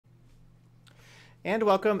And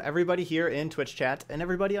welcome everybody here in Twitch chat and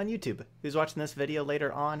everybody on YouTube who's watching this video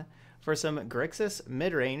later on for some Grixis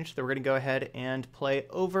Midrange that we're going to go ahead and play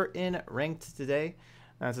over in Ranked today.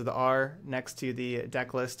 That's what the R next to the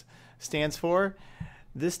deck list stands for.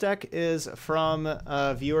 This deck is from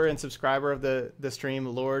a viewer and subscriber of the stream,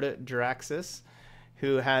 Lord Grixis,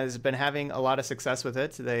 who has been having a lot of success with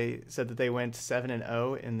it. They said that they went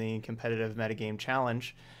 7-0 in the competitive metagame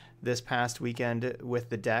challenge this past weekend with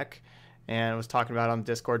the deck, and was talking about it on the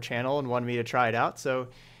Discord channel and wanted me to try it out. So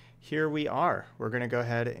here we are. We're going to go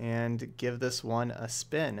ahead and give this one a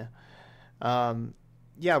spin.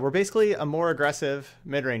 Yeah, we're basically a more aggressive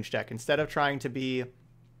mid-range deck. Instead of trying to be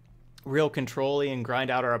real control-y and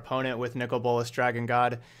grind out our opponent with Nicol Bolas Dragon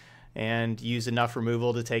God and use enough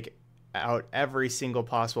removal to take out every single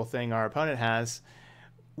possible thing our opponent has,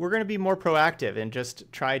 we're going to be more proactive and just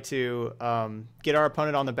try to get our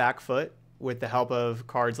opponent on the back foot with the help of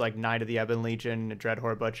cards like Knight of the Ebon Legion,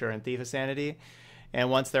 Dreadhorde Butcher, and Thief of Sanity. And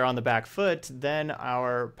once they're on the back foot, then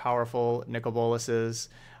our powerful Nicol Bolases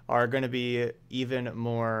are going to be even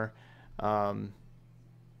more, I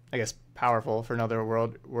guess, powerful for another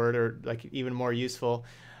word, or like even more useful,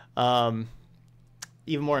 even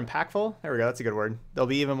more impactful. There we go. That's a good word. They'll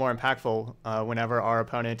be even more impactful whenever our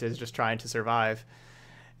opponent is just trying to survive.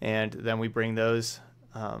 And then we bring those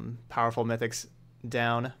powerful mythics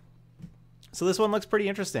down. So this one looks pretty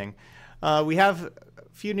interesting. We have a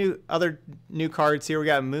few other new cards here. We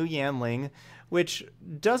got Mu Yanling, which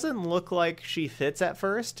doesn't look like she fits at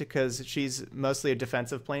first because she's mostly a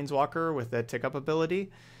defensive planeswalker with a tick-up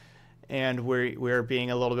ability. And we're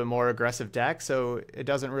being a little bit more aggressive deck, so it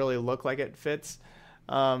doesn't really look like it fits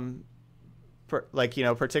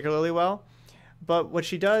particularly well. But what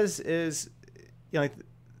she does is,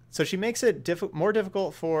 so she makes it more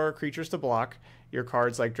difficult for creatures to block your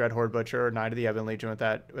cards like Dreadhorde Butcher or Knight of the Ebon Legion with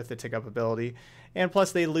the tick up ability. And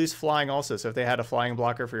plus they lose flying also. So if they had a flying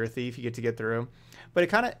blocker for your thief, you get through.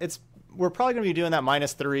 But we're probably going to be doing that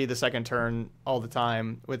 -3 the second turn all the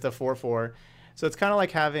time with the 4/4. So it's kind of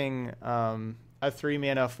like having a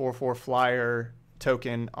 3-mana 4/4 flyer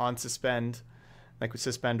token on suspend, like we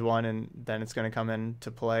suspend one and then it's going to come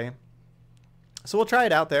into play. So we'll try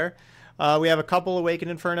it out there. We have a couple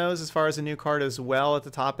Awakened Infernos as far as a new card as well at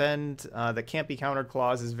the top end. The Can't Be Countered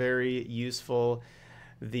clause is very useful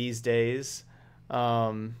these days.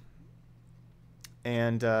 So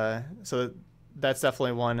that's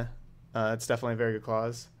definitely one. It's definitely a very good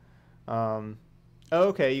clause.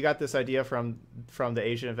 Okay, you got this idea from the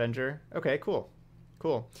Asian Avenger. Okay, cool.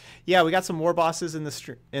 Yeah, we got some war bosses in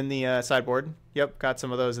the sideboard. Yep, got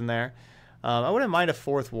some of those in there. I wouldn't mind a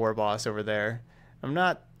 4th war boss over there. I'm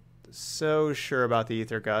not so sure about the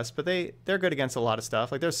Aether Gust, but they're good against a lot of stuff.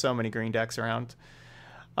 Like, there's so many green decks around.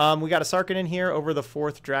 We got a Sarkhan in here over the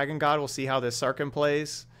 4th Dragon God. We'll see how this Sarkhan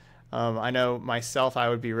plays. I know myself, I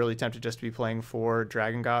would be really tempted just to be playing 4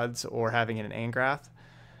 Dragon Gods or having an Angrath,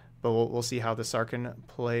 but we'll see how the Sarkhan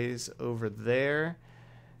plays over there.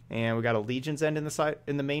 And we got a Legion's End in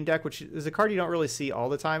the main deck, which is a card you don't really see all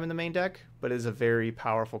the time in the main deck, but is a very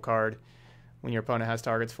powerful card when your opponent has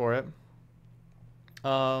targets for it.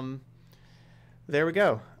 There we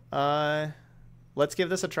go. Let's give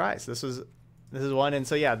this a try. So this is one. And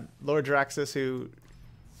so yeah, Lord Grixis, who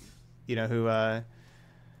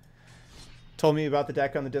told me about the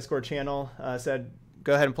deck on the Discord channel, said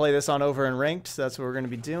go ahead and play this on over in Ranked. So that's what we're going to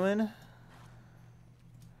be doing.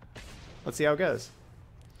 Let's see how it goes.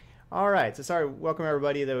 All right. So sorry, welcome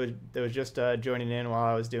everybody that was just joining in while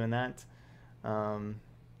I was doing that.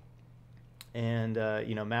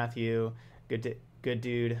 Matthew, good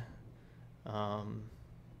dude.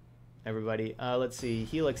 Everybody. Let's see.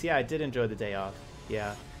 Helix. Yeah, I did enjoy the day off.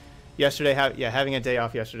 Yeah. Yesterday, having a day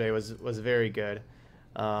off yesterday was very good.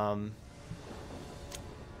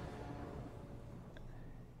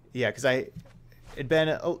 Yeah, because it'd been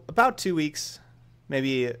about 2 weeks,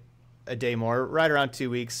 maybe a day more, right around 2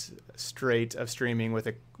 weeks straight of streaming with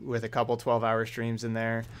a couple 12-hour streams in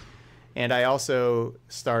there. And I also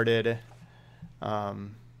started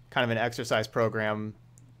kind of an exercise program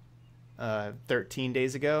 13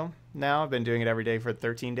 days ago now. I've been doing it every day for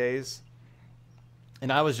 13 days.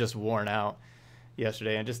 And I was just worn out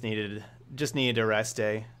yesterday and just needed a rest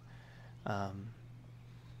day. And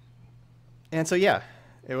so yeah,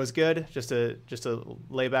 it was good just to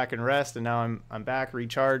lay back and rest, and now I'm back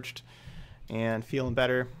recharged and feeling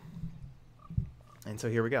better. And so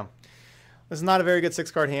here we go. This is not a very good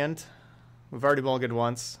 6-card hand. We've already mulliganed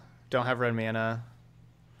once. Don't have red mana.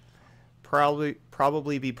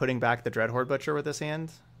 Probably be putting back the Dreadhorde Butcher with this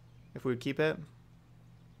hand if we would keep it.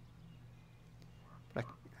 But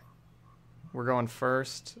we're going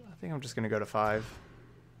first. I think I'm just going to go to 5.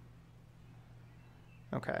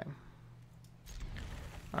 Okay.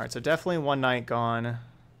 Alright, so definitely one knight gone.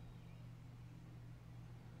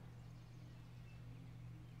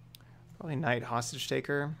 Probably knight hostage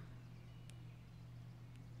taker.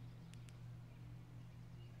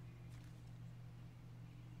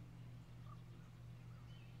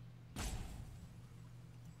 Let's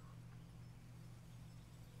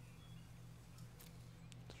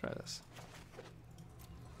try this.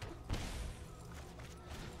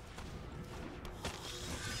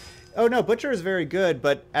 Oh no, Butcher is very good,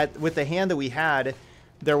 but with the hand that we had,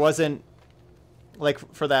 there wasn't, like,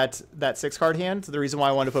 for that 6-card hand. So the reason why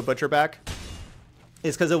I wanted to put Butcher back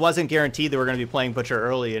is because it wasn't guaranteed that we're going to be playing Butcher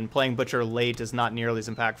early, and playing Butcher late is not nearly as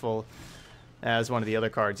impactful as one of the other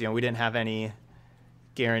cards. You know, we didn't have any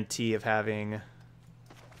guarantee of having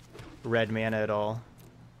red mana at all,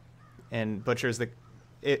 and Butcher's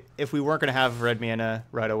if we weren't going to have red mana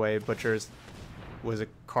right away, Butcher's was a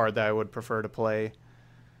card that I would prefer to play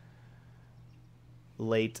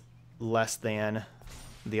late, less than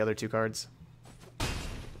the other 2 cards.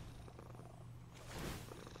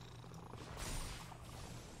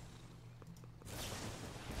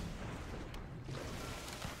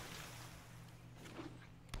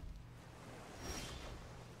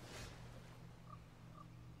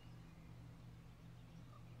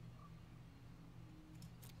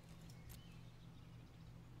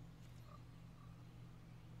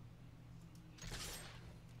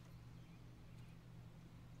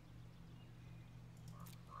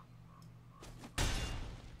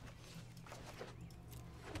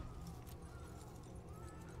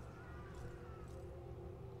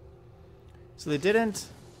 So they didn't...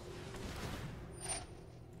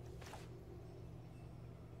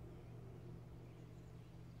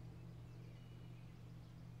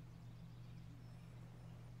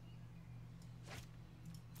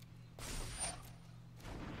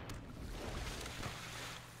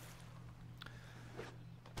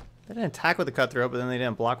 They didn't attack with the Cutthroat, but then they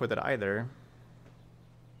didn't block with it either.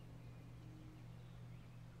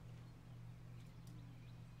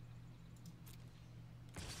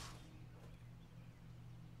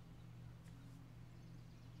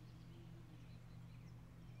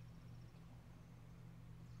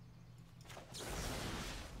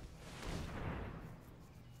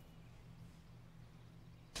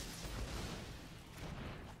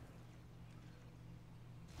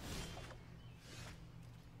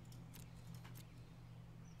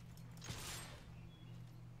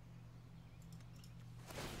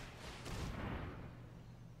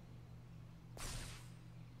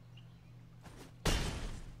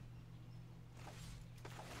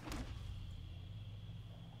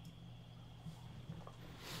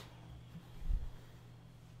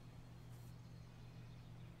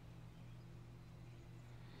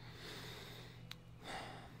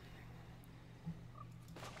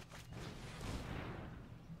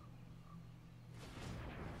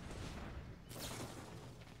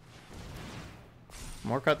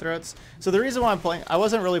 More Cutthroats. So the reason why I'm playing... I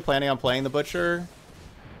wasn't really planning on playing the Butcher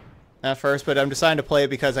at first, but I'm deciding to play it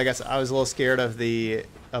because I guess I was a little scared of the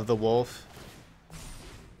Wolf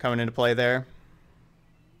coming into play there.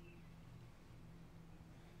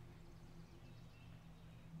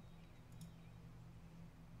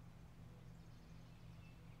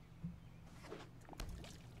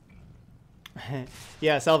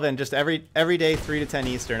 Yeah, Selvin, just every day 3 to 10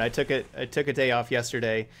 Eastern. I took a day off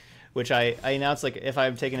yesterday, which I announced, like, if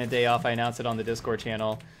I'm taking a day off, I announce it on the Discord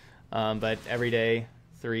channel. But every day,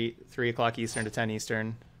 3 o'clock Eastern to 10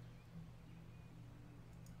 Eastern.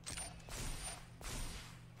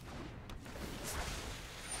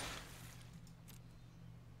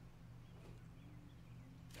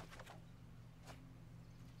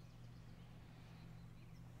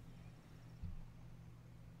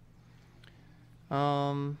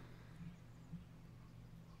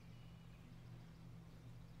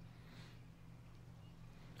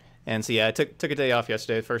 And so yeah, I took a day off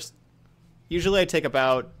yesterday. First, usually I take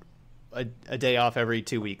about a day off every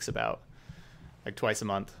 2 weeks, about like twice a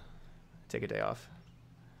month. Take a day off.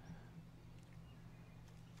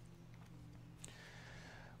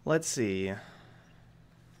 Let's see.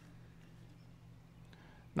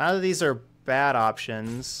 Neither of these are bad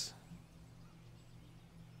options.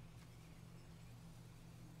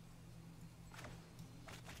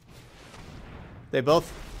 They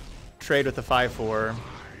both trade with the 5/4.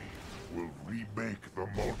 Will remake the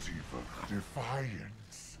multiverse.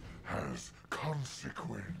 Defiance has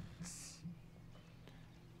consequence.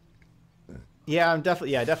 Yeah, I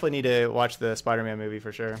definitely need to watch the Spider-Man movie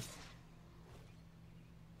for sure.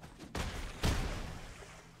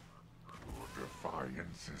 Defiance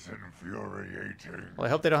Defiance is infuriating. Well, I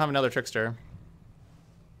hope they don't have another Trickster.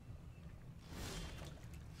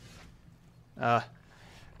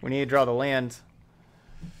 We need to draw the land.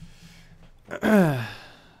 The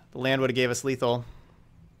land would have gave us lethal.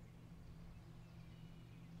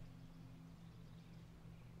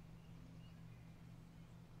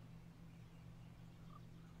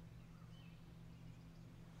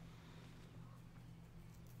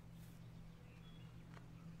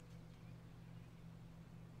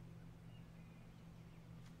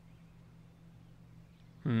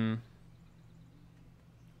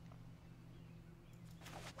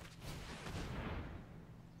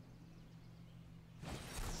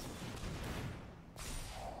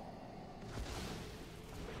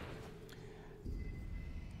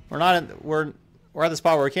 We're at the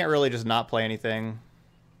spot where we can't really just not play anything.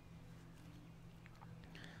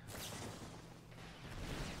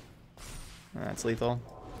 That's lethal.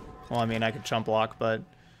 Well, I mean, I could chump block, but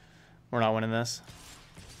we're not winning this.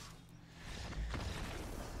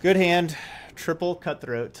 Good hand. Triple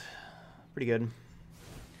Cutthroat. Pretty good.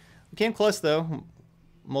 We came close, though.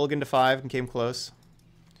 Mulligan to 5 and came close.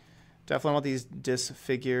 Definitely want these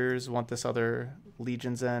disfigures. Want this other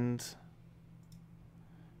Legion's End.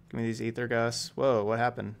 Give me these Aether Gus. Whoa, what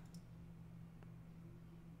happened?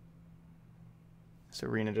 This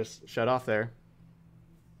arena just shut off there.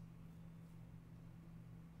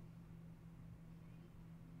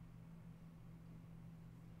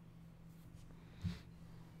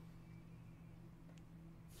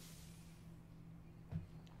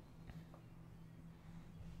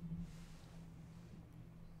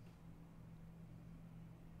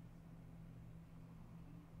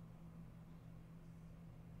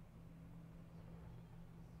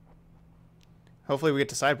 Hopefully we get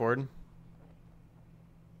to sideboard.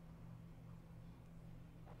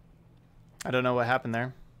 I don't know what happened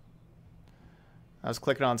there. I was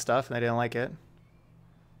clicking on stuff and they didn't like it.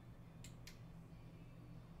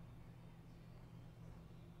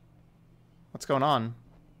 What's going on?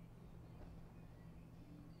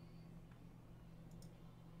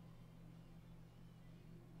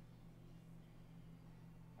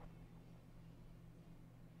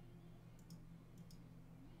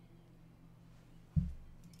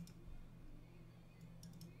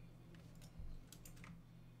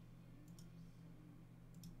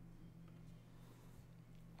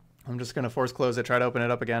 I'm just going to force close it, try to open it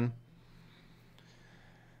up again.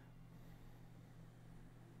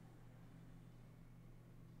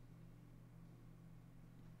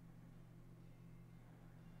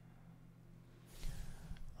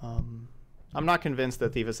 I'm not convinced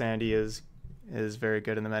that Thief of Sanity is very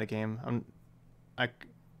good in the metagame. I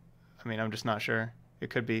mean, I'm just not sure. It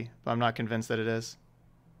could be, but I'm not convinced that it is.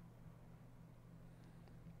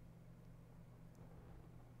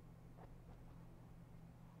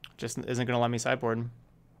 Just isn't going to let me sideboard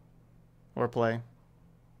or play.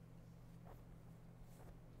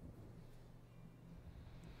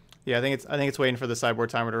 Yeah, I think it's waiting for the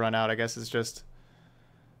sideboard timer to run out. I guess it's just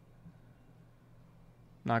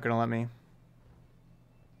not going to let me.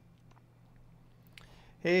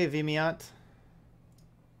 Hey, Vimiat.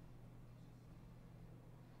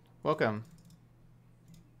 Welcome.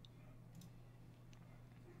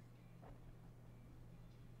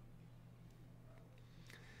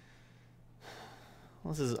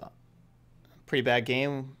 Well, this is a pretty bad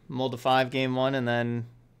game. Mulled to 5 game 1 and then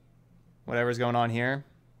whatever's going on here.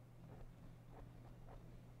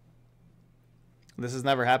 This has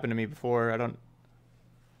never happened to me before.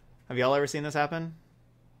 Have y'all ever seen this happen?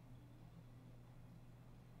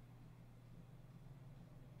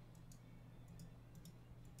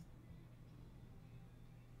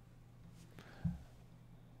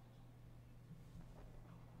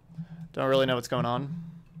 Don't really know what's going on.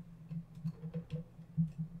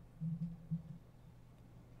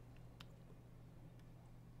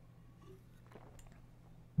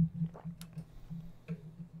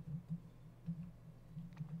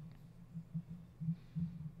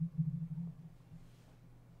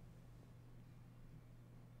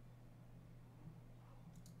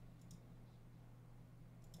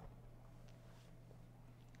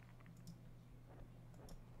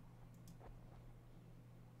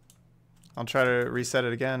 I'll try to reset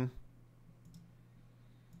it again.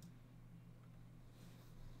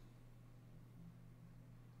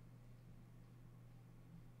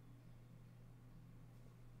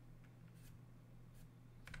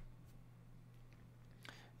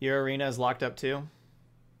 Your arena is locked up too?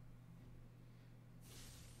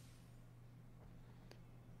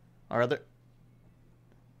 Are other...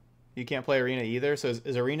 You can't play arena either? So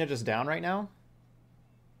is arena just down right now?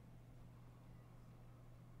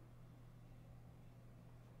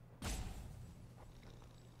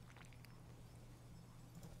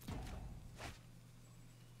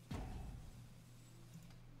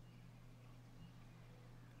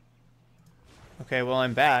 Okay, well,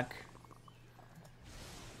 I'm back.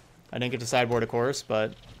 I didn't get to sideboard, of course,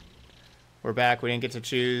 but we're back. We didn't get to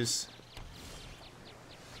choose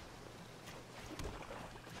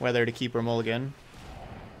whether to keep or mulligan.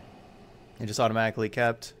 It just automatically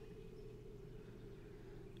kept.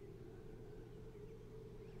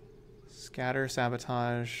 Scatter,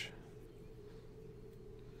 sabotage.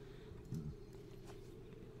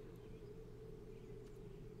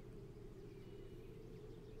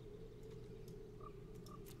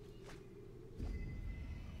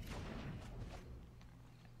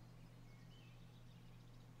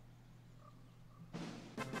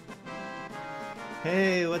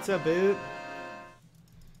 Hey, what's up, Boot?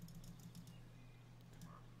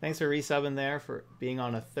 Thanks for resubbing there, for being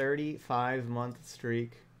on a 35-month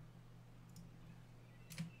streak.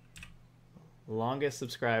 Longest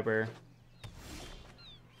subscriber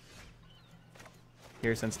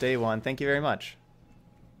here since day one. Thank you very much.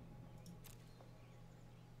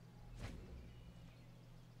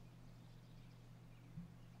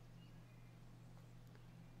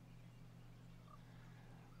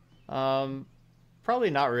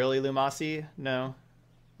 Probably not really Lumasi, no.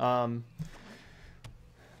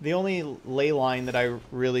 The only ley line that I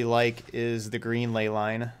really like is the green ley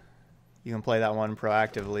line. You can play that one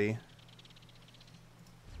proactively.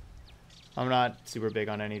 I'm not super big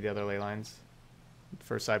on any of the other ley lines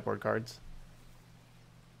for sideboard cards.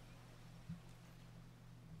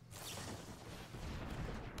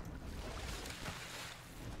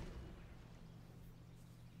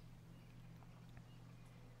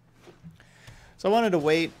 So I wanted to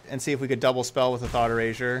wait and see if we could double spell with a Thought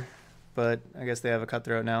Erasure, but I guess they have a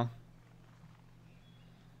Cutthroat now.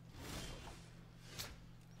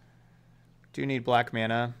 Do need black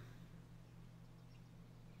mana.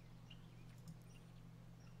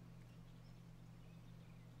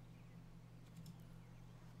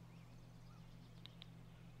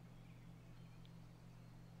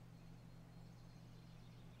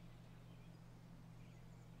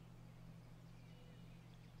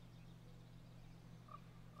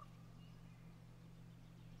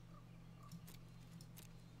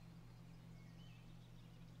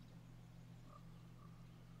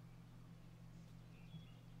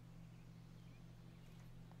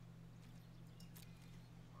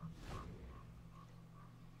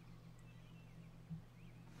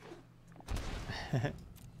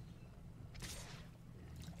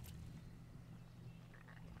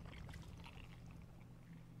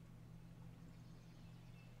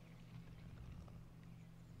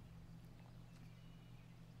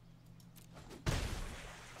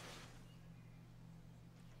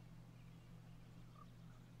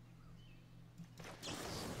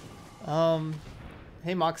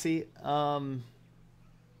 Hey Moxie,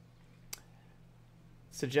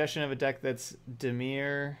 suggestion of a deck that's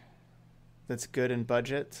Dimir, that's good in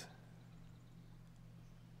budget.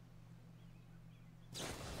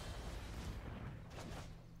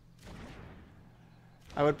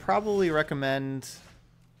 I would probably recommend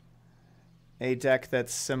a deck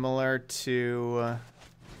that's similar to,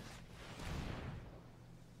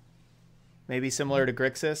 maybe similar to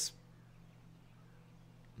Grixis,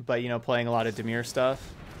 but, you know, playing a lot of Dimir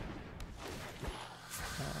stuff.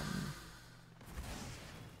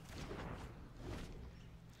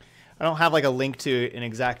 I don't have like a link to an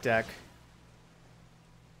exact deck.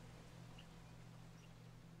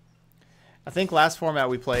 I think last format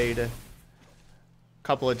we played a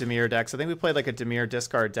couple of Dimir decks. I think we played like a Dimir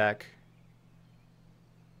discard deck.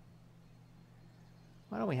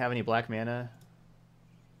 Why don't we have any black mana?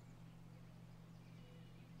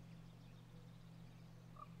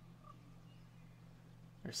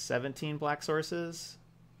 There's 17 black sources.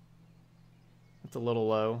 That's a little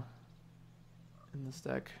low in this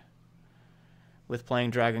deck with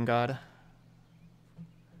playing Dragon God.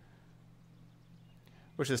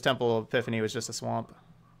 Which is Temple of Epiphany was just a swamp.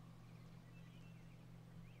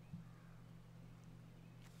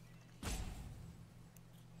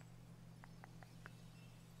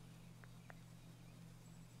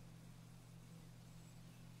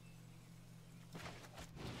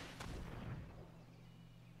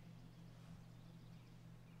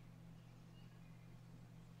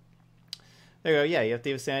 There you go. Yeah, you have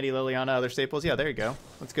Thief Sandy, Liliana, other staples. Yeah, there you go.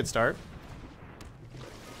 That's a good start.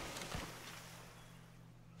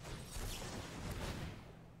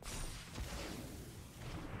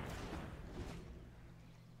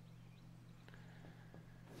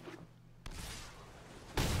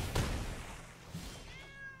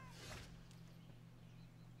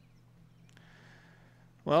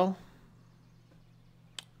 Well,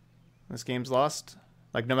 this game's lost.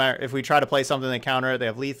 Like, no matter if we try to play something they counter it, they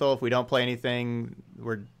have lethal. If we don't play anything,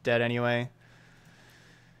 we're dead anyway.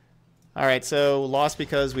 Alright, so lost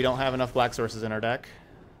because we don't have enough black sources in our deck.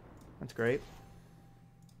 That's great.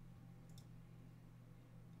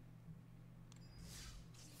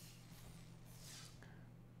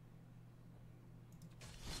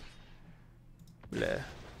 Bleh.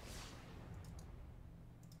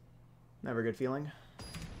 Never a good feeling.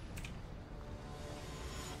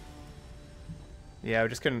 Yeah, we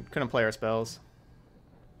just couldn't play our spells.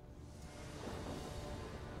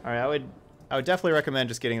 All right, I would definitely recommend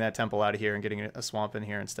just getting that temple out of here and getting a swamp in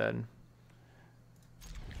here instead.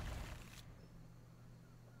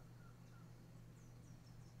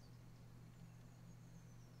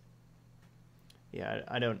 Yeah,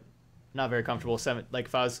 not very comfortable. Like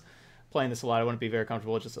if I was playing this a lot, I wouldn't be very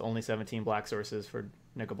comfortable with just only 17 black sources for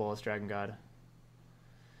Nicol Bolas Dragon God.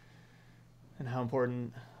 And how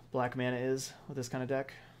important black mana is with this kind of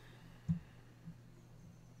deck.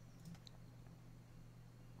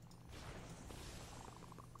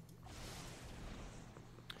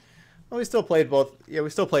 Well, we still played both. Yeah, we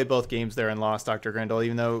still played both games there and lost Dr. Grindle,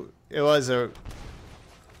 even though it was a.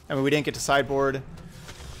 I mean, we didn't get to sideboard.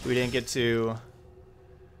 We didn't get to.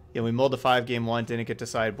 Yeah, we mulled the 5 game 1, didn't get to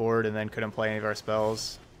sideboard, and then couldn't play any of our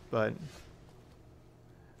spells. But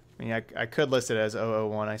I mean, I could list it as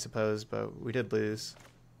 001, I suppose, but we did lose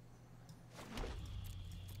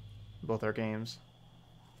both our games.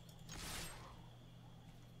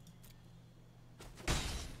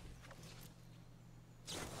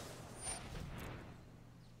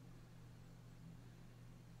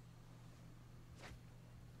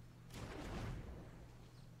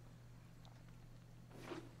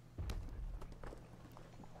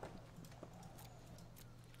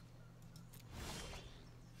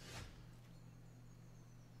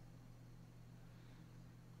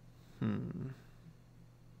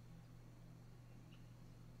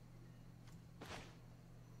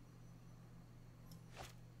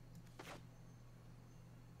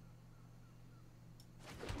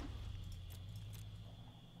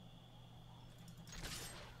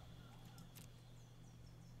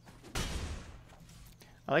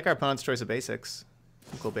 I like our opponent's choice of basics.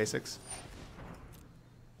 Cool basics.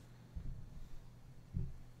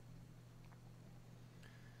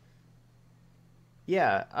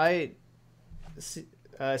 Yeah,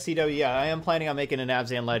 CW, yeah, I am planning on making an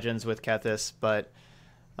Abzan Legends with Kethis, but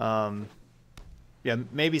yeah,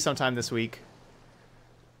 maybe sometime this week.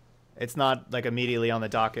 It's not like immediately on the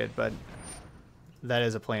docket, but that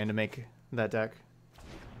is a plan to make that deck.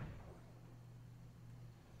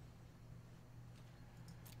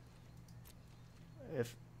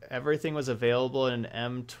 If everything was available in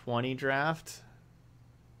an M20 draft,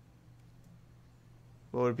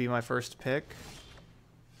 what would be my first pick?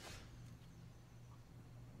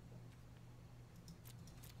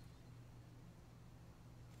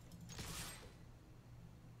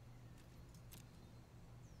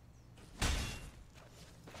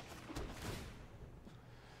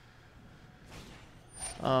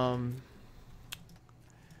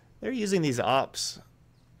 They're using these ops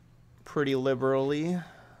pretty liberally.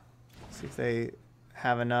 See if they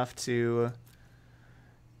have enough to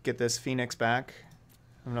get this Phoenix back.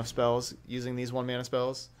 Enough spells using these 1-mana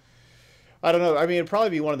spells. I don't know. I mean, it'd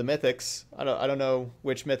probably be one of the mythics. I don't know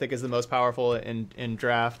which mythic is the most powerful in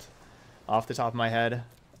draft off the top of my head.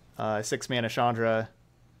 6-mana Chandra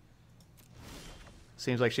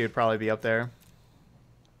seems like she would probably be up there.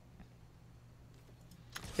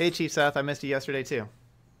 Hey, Chief Seth, I missed you yesterday too.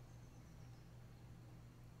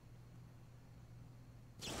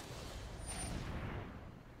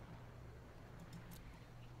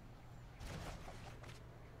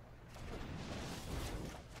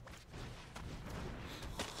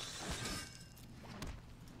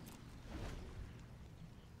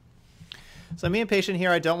 So I'm being patient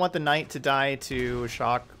here. I don't want the Knight to die to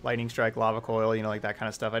Shock, Lightning Strike, Lava Coil, you know, like that kind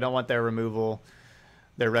of stuff. I don't want their removal,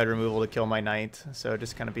 their red removal to kill my Knight. So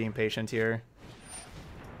just kind of being patient here.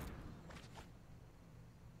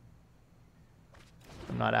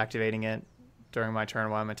 I'm not activating it during my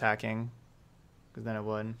turn while I'm attacking, because then it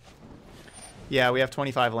would. Yeah, we have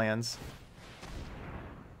 25 lands.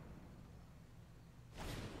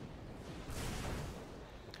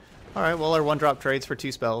 Alright, well, our 1-drop trades for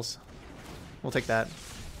 2 spells. We'll take that.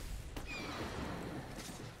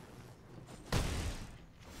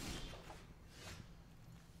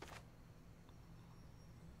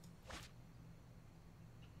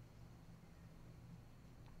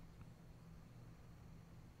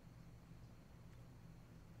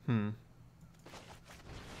 I am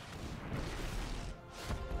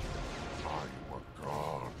a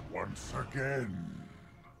god once again.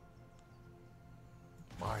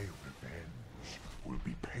 My revenge will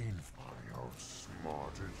be painful. I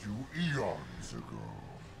outsmarted you eons ago.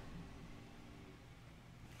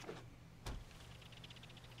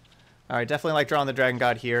 Alright, definitely like drawing the Dragon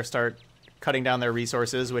God here. Start cutting down their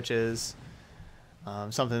resources, which is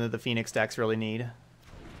something that the Phoenix decks really need.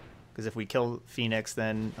 Because if we kill Phoenix,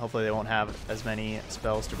 then hopefully they won't have as many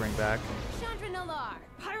spells to bring back. Chandra Nalar,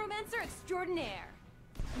 Pyromancer extraordinaire.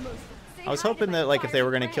 I was hoping that, like, if they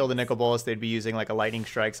were going to kill the Nicol Bolas, they'd be using, like, a Lightning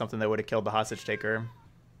Strike, something that would have killed the Hostage Taker.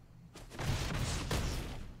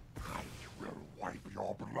 I will wipe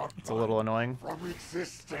your blood. It's a little annoying. From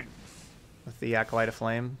existence. With the Acolyte of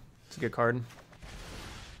Flame. It's a good card.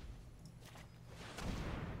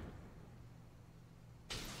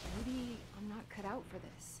 Maybe I'm not cut out for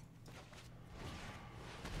this.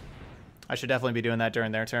 I should definitely be doing that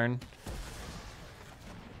during their turn.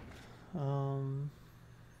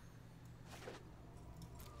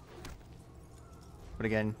 But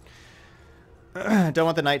again, don't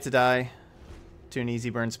want the Knight to die to an easy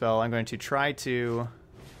burn spell. I'm going to try to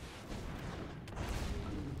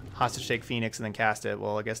Hostage Take Phoenix and then cast it.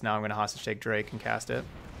 Well, I guess now I'm going to Hostage Take Drake and cast it.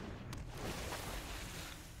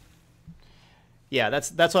 Yeah,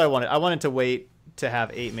 that's what I wanted. I wanted to wait to have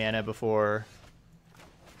 8 mana before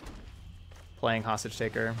playing Hostage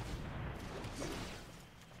Taker.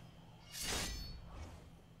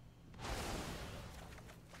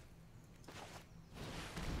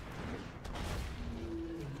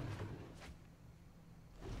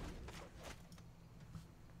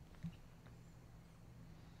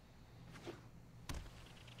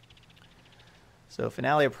 So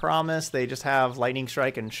Finale of Promise, they just have Lightning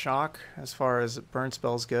Strike and Shock as far as burn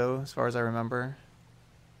spells go, as far as I remember.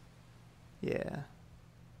 Yeah.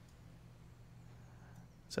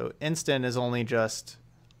 So Instant is only just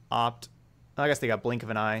Opt. I guess they got Blink of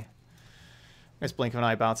an Eye. I guess Blink of an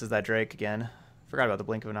Eye bounces that Drake again. Forgot about the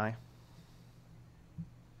Blink of an Eye.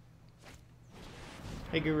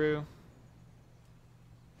 Hey, Guru.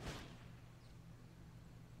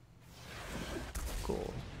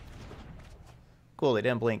 Cool. Cool, they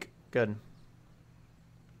didn't blink. Good.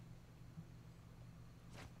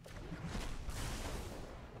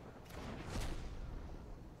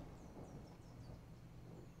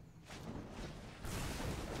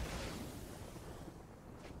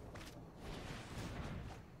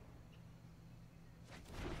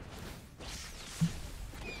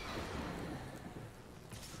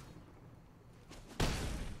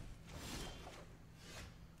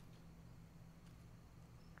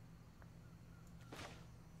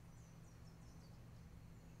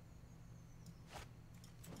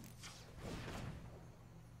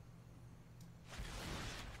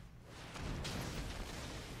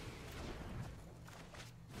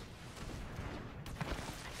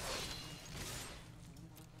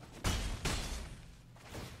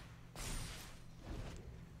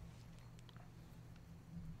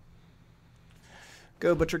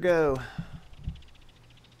 Go, Butcher, go.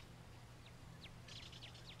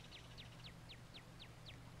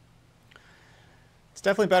 It's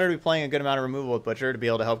definitely better to be playing a good amount of removal with Butcher to be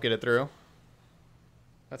able to help get it through.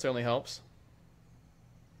 That certainly helps.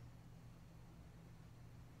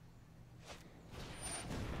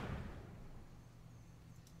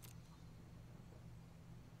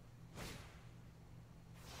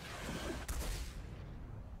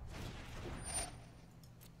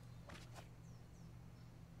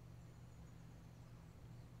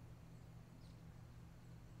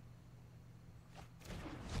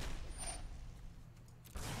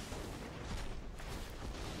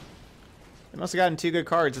 They must have gotten 2 good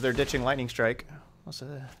cards if they're ditching Lightning Strike. Must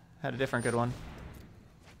have had a different good one.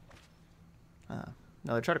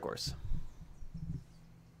 Another Charter Course.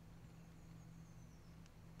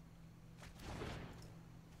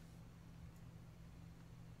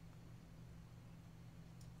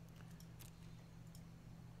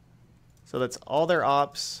 So that's all their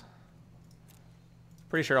ops.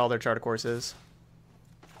 Pretty sure all their Charter Courses.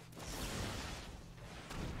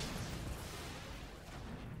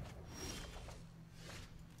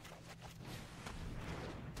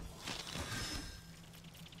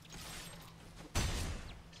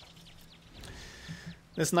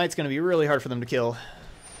 This Knight's going to be really hard for them to kill.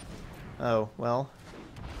 Oh, well.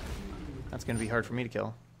 That's going to be hard for me to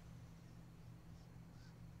kill.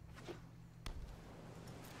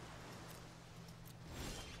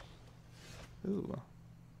 Ooh.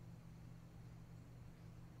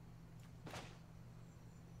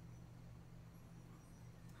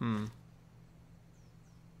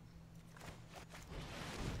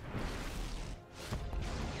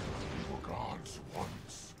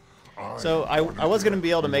 So I was going to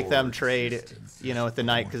be able to make them trade, you know, with the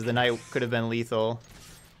Knight, because the Knight could have been lethal.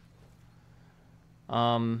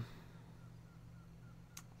 Not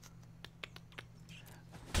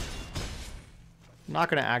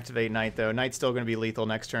going to activate Knight, though. Knight's still going to be lethal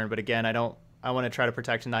next turn, but again, I want to try to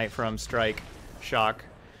protect Knight from strike, shock,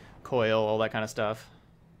 coil, all that kind of stuff.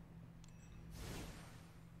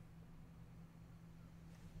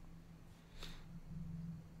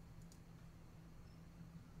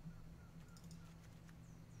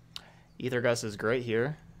 Ether Gust is great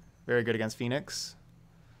here. Very good against Phoenix.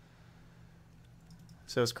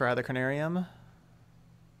 So is Cry the Carnarium.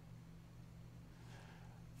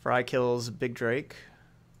 Fry kills Big Drake.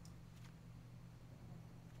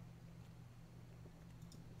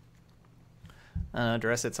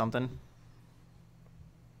 Dress it something.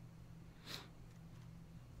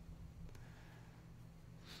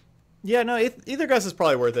 Yeah, no, Ether Gust is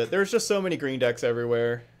probably worth it. There's just so many green decks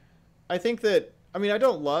everywhere. I think that, I mean, I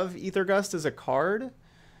don't love Ether Gust as a card,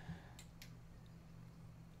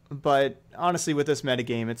 but honestly, with this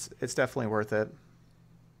metagame, it's definitely worth it.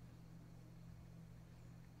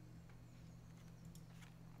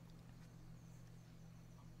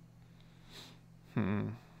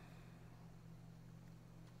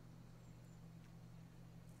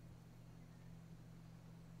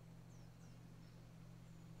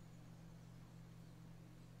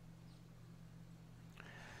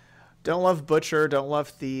 Don't love Butcher, don't love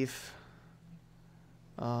Thief.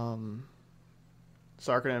 Sarkin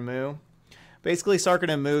and Moo. Basically, Sarkin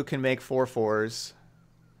and Moo can make 4/4s,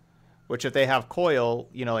 which if they have Coil,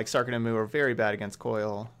 you know, like Sarkin and Moo are very bad against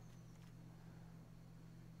Coil.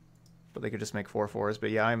 But they could just make 4/4s. But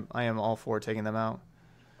yeah, I am all for taking them out.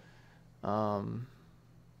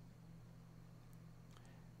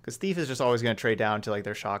 Because Thief is just always going to trade down to like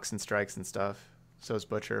their shocks and strikes and stuff. So is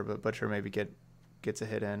Butcher, but Butcher maybe gets a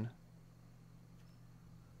hit in.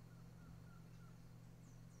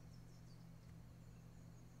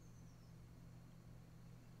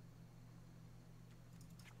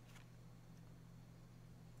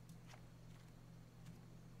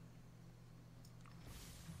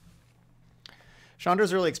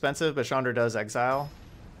 Chandra's really expensive, but Chandra does exile.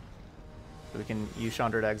 So we can use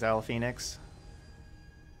Chandra to exile Phoenix.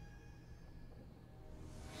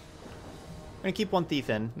 I'm going to keep one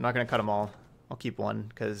Thief in. I'm not going to cut them all. I'll keep one,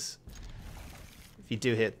 because if you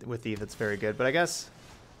do hit with Thief, it's very good. But I guess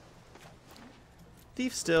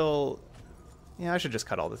Thief still... Yeah, I should just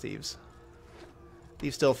cut all the Thieves.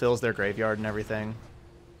 Thief still fills their graveyard and everything.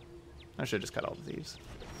 I should just cut all the Thieves.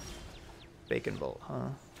 Bacon Bolt, huh?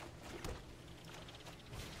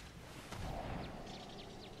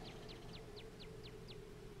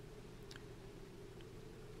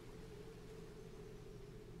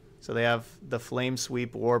 So they have the Flame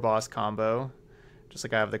Sweep War Boss combo, just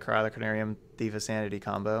like I have the Cry the Carnarium Thief of Sanity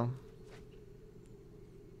combo.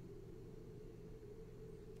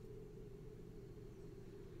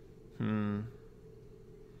 I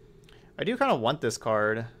do kind of want this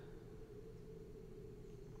card,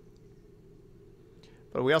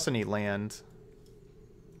 but we also need land.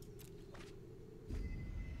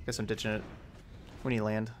 Guess I'm ditching it. We need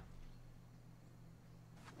land.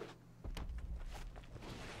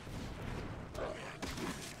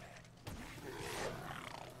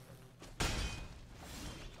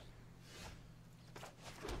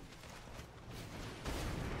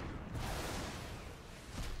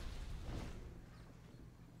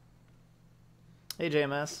 Hey,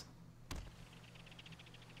 JMS.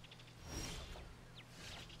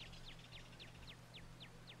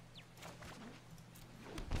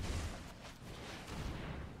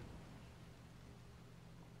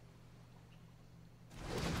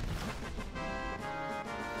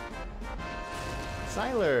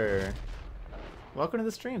 Siler, welcome to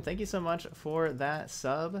the stream. Thank you so much for that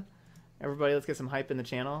sub. Everybody, let's get some hype in the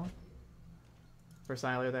channel for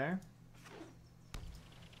Siler there.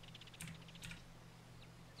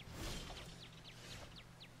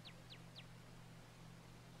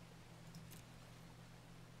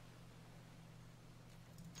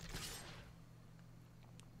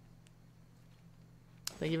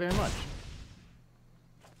 Thank you very much.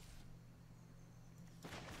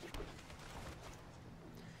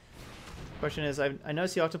 Question is, I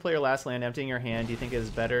noticed you have to play your last land emptying your hand. Do you think it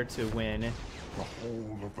is better to win,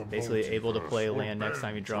 basically able to play land next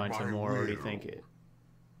time you draw into more, or do you think it,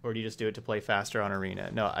 or do you just do it to play faster on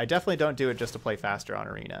Arena? No, I definitely don't do it just to play faster on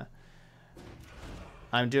Arena.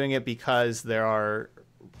 I'm doing it because there are,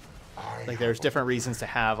 like, there's different reasons to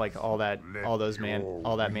have like all that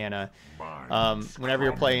mana. Whenever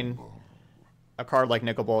you're playing a card like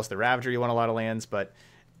Nicol Bolas the Ravager, you want a lot of lands, but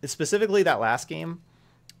specifically that last game,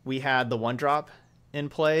 we had the 1-drop in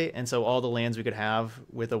play, and so all the lands we could have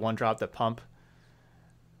with a 1-drop that pump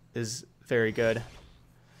is very good.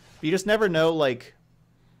 you just never know, like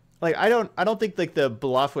I don't think like the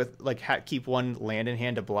bluff with like keep one land in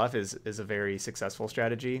hand to bluff is a very successful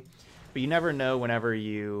strategy, but you never know whenever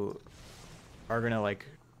you are gonna like,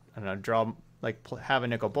 I don't know, draw like have a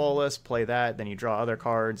nickel bolus, play that, then you draw other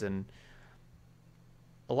cards, and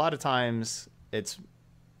a lot of times it's,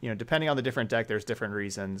 you know, depending on the different deck, there's different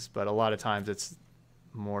reasons, but a lot of times it's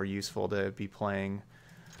more useful to be playing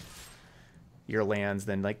your lands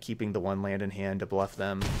than like keeping the one land in hand to bluff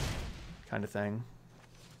them, kind of thing.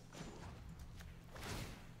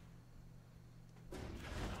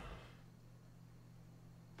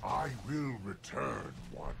 I will return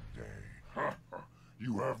one day.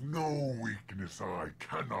 You have no weakness I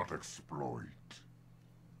cannot exploit.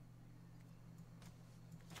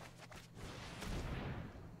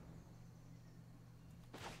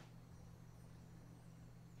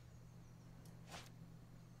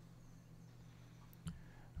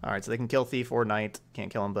 Alright, so they can kill Thief or Knight. Can't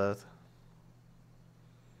kill them both.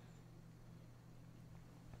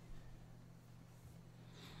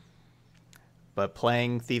 But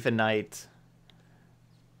playing Thief and Knight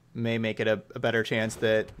may make it a better chance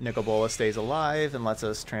that Nicol Bolas stays alive and lets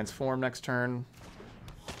us transform next turn.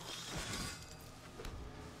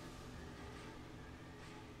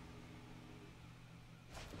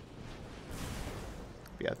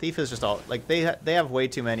 Yeah, Thief is just all like they have way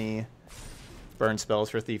too many burn spells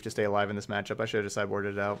for Thief to stay alive in this matchup. I should have just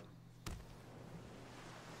sideboarded it out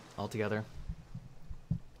altogether.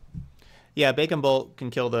 Yeah, Bacon Bolt can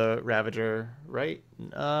kill the Ravager, right?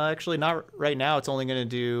 Actually, not right now. It's only going to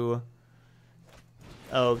do...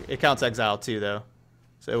 Oh, it counts Exile too, though.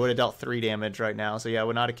 So it would have dealt 3 damage right now. So yeah, it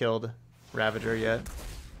would not have killed Ravager yet,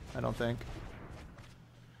 I don't think.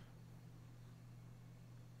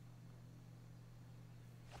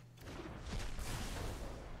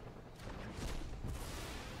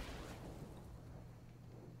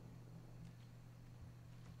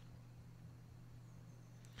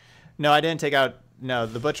 No, I didn't take out... No,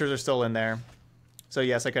 the Butchers are still in there. So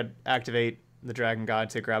yes, I could activate the Dragon God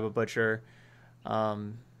to grab a Butcher. Yeah,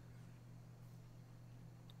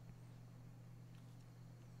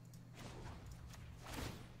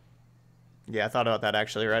 I thought about that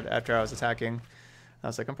actually right after I was attacking. I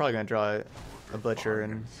was like, I'm probably going to draw a Butcher,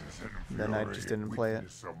 and then I just didn't play it.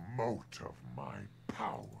 A mote of my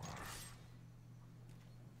power.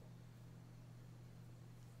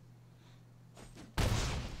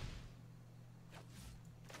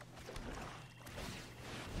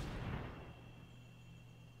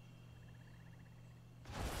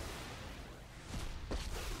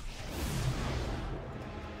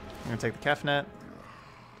 I'm gonna take the Kefnet.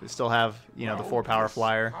 We still have, you know, the 4-power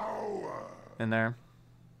flyer in there.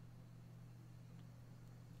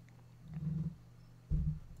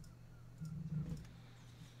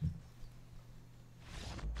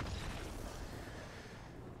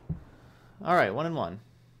 All right, 1-1.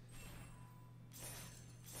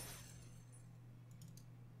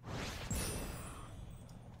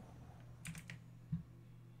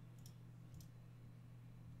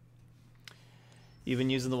 You've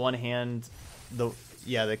been using the one hand,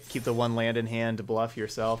 they keep the one land in hand to bluff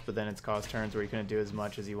yourself, but then it's caused turns where you couldn't do as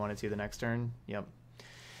much as you wanted to the next turn. Yep.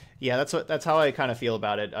 Yeah, that's how I kind of feel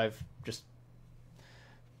about it. I've just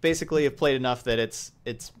basically have played enough that it's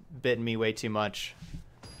bitten me way too much.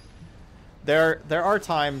 There are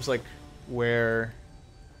times like where,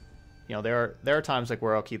 you know, there are times like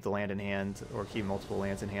where I'll keep the land in hand or keep multiple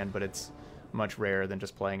lands in hand, but it's much rarer than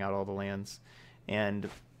just playing out all the lands. And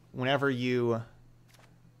whenever you,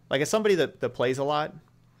 like, as somebody that plays a lot,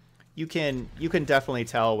 you can definitely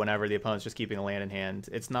tell whenever the opponent's just keeping a land in hand.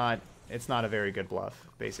 It's not a very good bluff,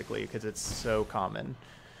 basically, because it's so common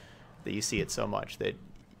that you see it so much that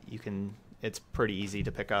it's pretty easy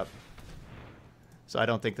to pick up. So I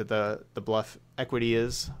don't think that the bluff equity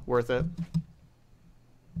is worth it.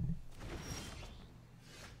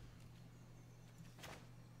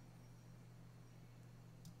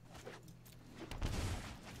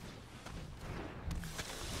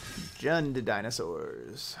 Jund to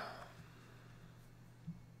dinosaurs.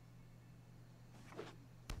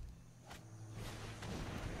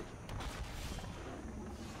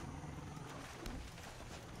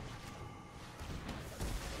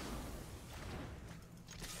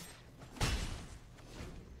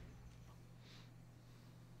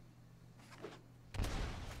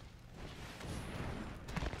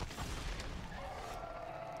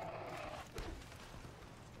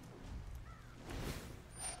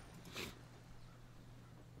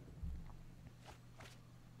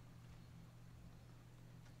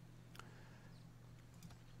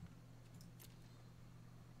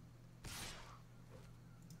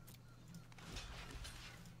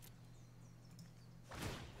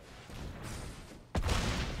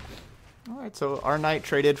 Alright, so our knight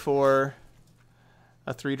traded for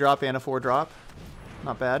a 3-drop and a 4-drop.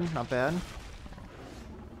 Not bad, not bad.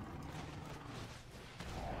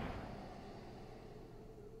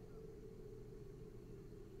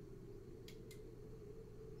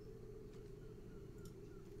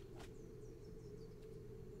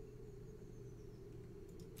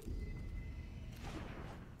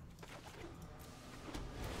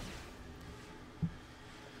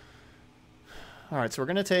 Alright, so we're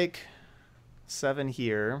going to take 7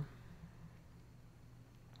 here.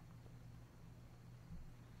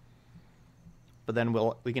 But then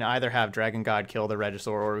we can either have Dragon God kill the Regisaur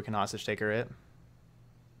or we can Hostage Taker it.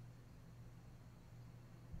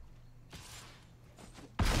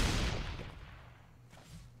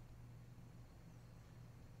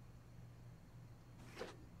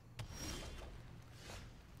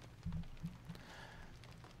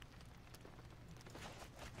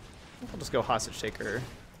 We'll just go Hostage Taker.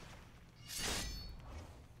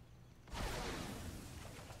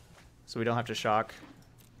 So we don't have to shock.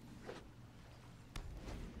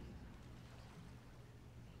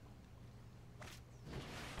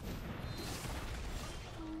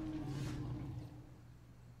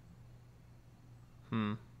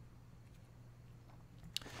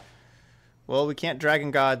 Well, we can't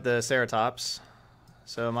Dragon God the Ceratops,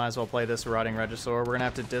 so might as well play this Rotting Regisaur. We're going to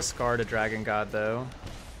have to discard a Dragon God, though.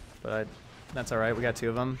 But that's alright, we got 2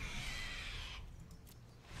 of them.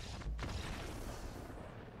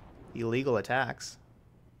 Illegal attacks.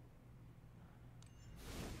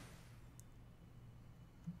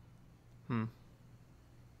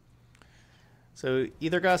 So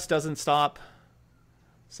Ether Gust doesn't stop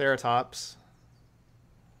Ceratops.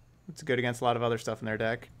 It's good against a lot of other stuff in their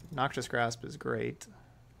deck. Noxious Grasp is great.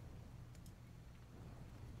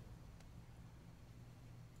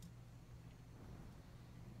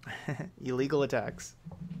 Illegal attacks.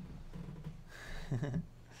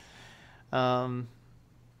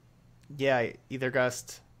 Yeah, Ether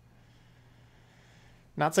Gust.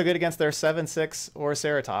 Not so good against their 7/6 or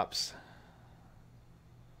Ceratops.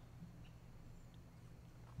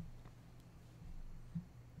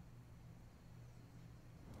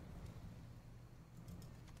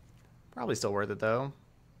 Probably still worth it, though.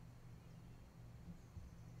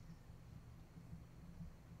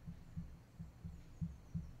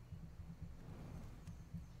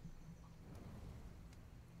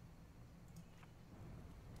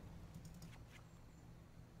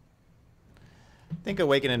 I think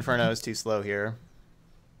Awaken Inferno is too slow here.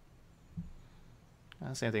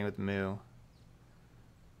 Same thing with Moo.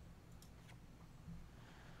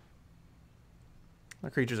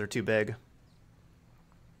 The creatures are too big.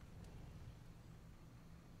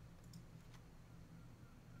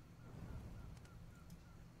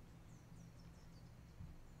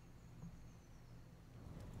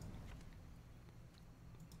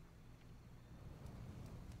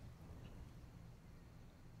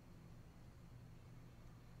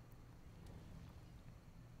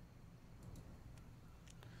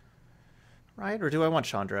 Right, or do I want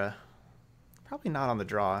Chandra? Probably not on the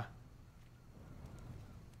draw.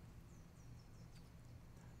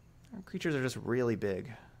 Our creatures are just really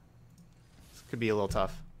big. This could be a little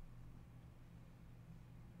tough.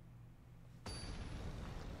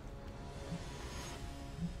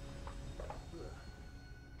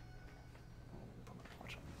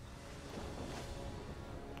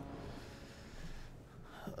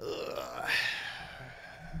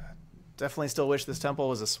 Definitely still wish this temple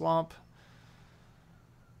was a swamp.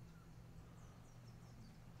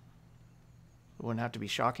 Wouldn't have to be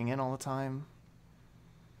shocking in all the time.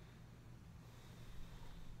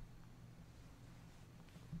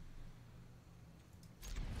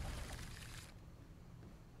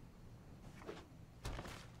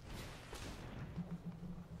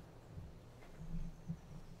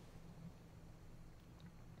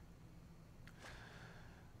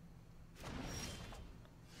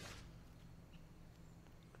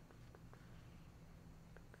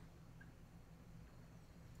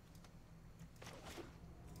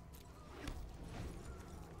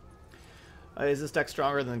 Is this deck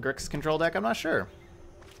stronger than the Grixis control deck? I'm not sure.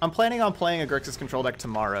 I'm planning on playing a Grixis control deck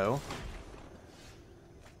tomorrow.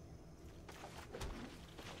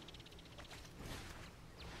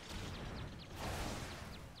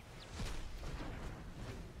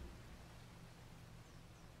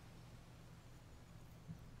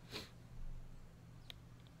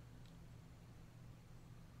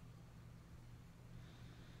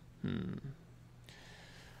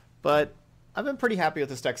 But I've been pretty happy with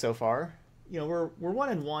this deck so far. You know, we're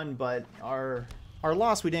 1-1, but our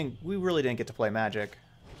loss we really didn't get to play Magic.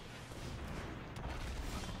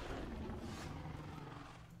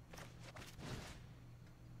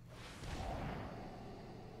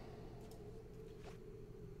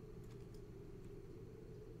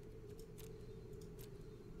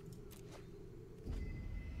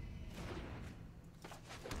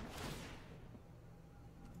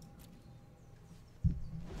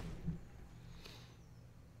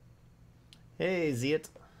 Hey, Ziet.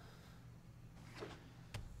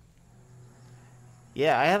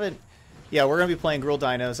 Yeah, I haven't... Yeah, we're going to be playing Gruul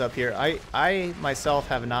Dinos up here. I myself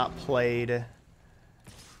have not played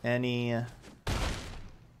any...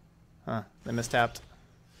 Huh, they mistapped.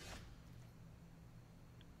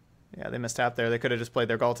 Yeah, they mistapped there. They could have just played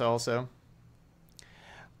their Galta also.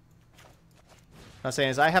 What I'm saying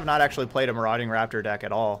is I have not actually played a Marauding Raptor deck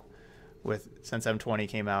at all since M20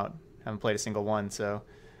 came out. Haven't played a single one, so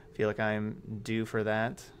I feel like I'm due for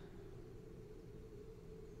that.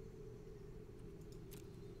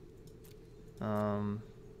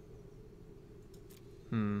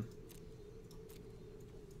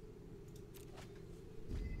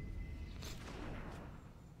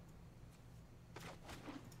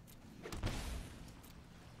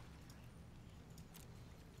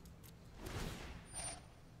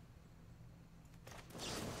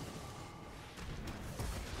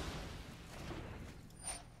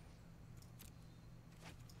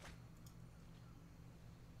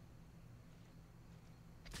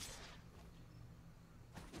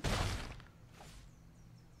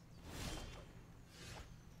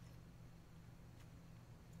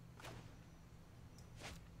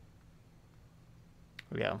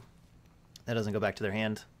 Yeah, that doesn't go back to their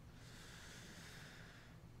hand.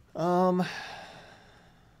 So am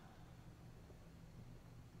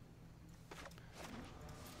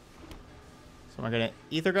I gonna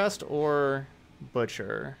Ether Gust or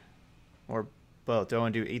Butcher, or both? Do I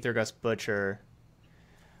want to do Ether Gust, Butcher?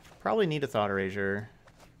 Probably need a Thought Erasure.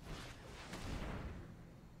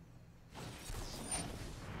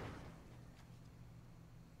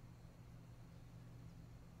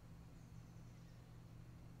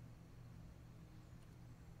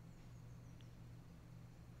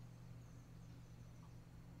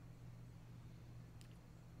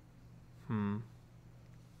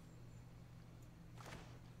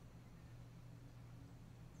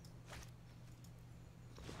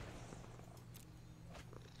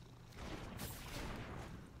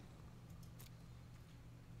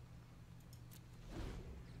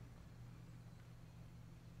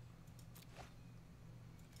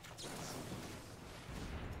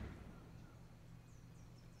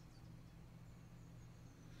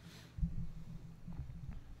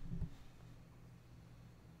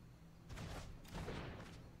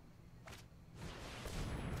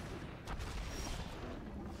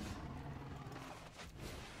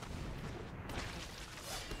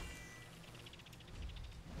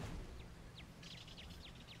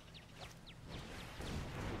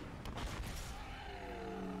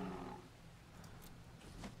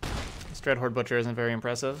 Dreadhorde Butcher isn't very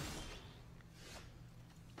impressive.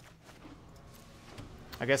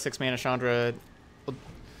 I guess 6-mana Chandra...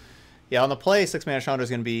 Yeah, on the play, 6-mana Chandra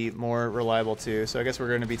is going to be more reliable too, so I guess we're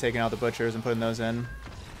going to be taking out the Butchers and putting those in.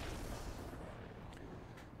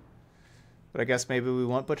 But I guess maybe we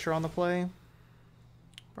want Butcher on the play?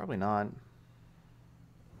 Probably not.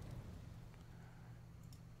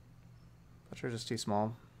 Butcher's just too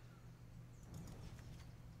small.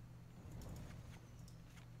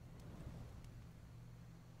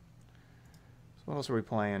 What else are we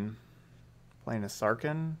playing? Playing a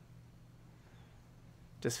Sarkhan?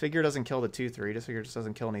 Disfigure doesn't kill the 2/3. Disfigure just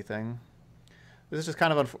doesn't kill anything. This is just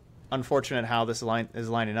kind of unfortunate how this line is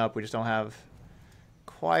lining up. We just don't have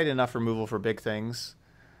quite enough removal for big things.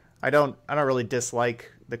 I don't really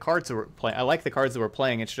dislike the cards that we're playing. I like the cards that we're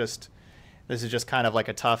playing. It's just this is just kind of like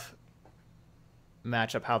a tough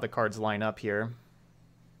matchup how the cards line up here.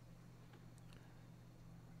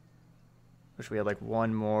 Wish we had like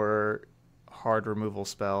one more hard removal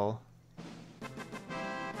spell.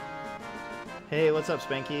 Hey, what's up,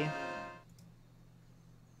 Spanky?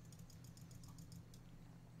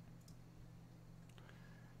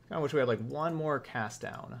 I wish we had like one more cast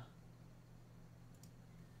down.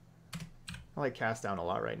 I like cast down a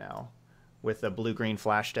lot right now with the blue-green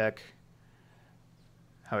flash deck.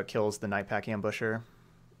 How it kills the Nightpack Ambusher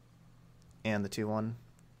and the 2/1.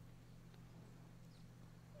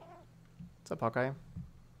 What's up, Hawkeye?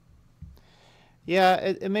 Yeah,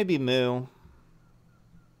 it may be Moo.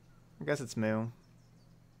 I guess it's Moo.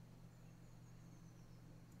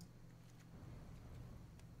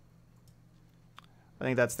 I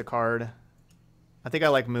think that's the card. I think I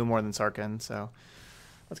like Moo more than Sarkhan, so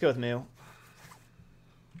let's go with Moo.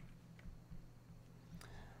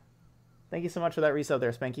 Thank you so much for that resub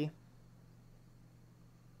there, Spanky.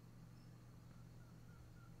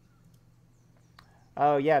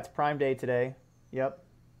 Oh, yeah, it's Prime Day today. Yep.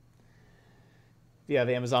 If you have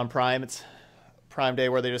Amazon Prime, it's Prime Day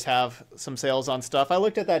where they just have some sales on stuff. I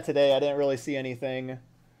looked at that today. I didn't really see anything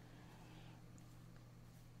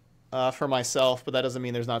for myself, but that doesn't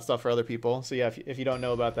mean there's not stuff for other people. So yeah, if you don't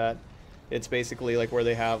know about that, it's basically like where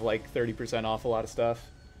they have like 30% off a lot of stuff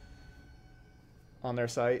on their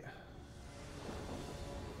site.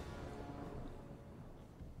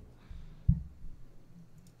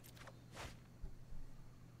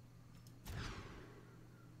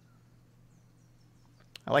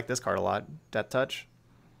 I like this card a lot. Death Touch.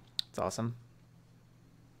 It's awesome.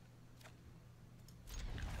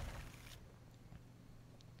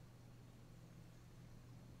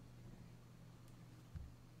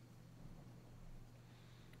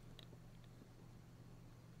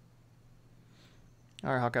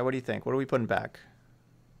 All right, Hawkeye, what do you think? What are we putting back?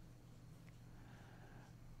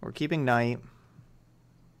 We're keeping Knight.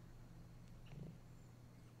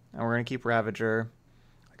 And we're going to keep Ravager.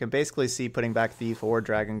 I can basically see putting back Thief or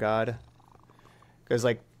Dragon God. Because,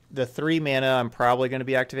 like, the 3 mana, I'm probably going to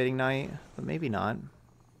be activating Knight. But maybe not.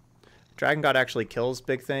 Dragon God actually kills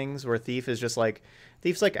big things, where Thief is just like...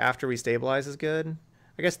 Thief's like after we stabilize is good.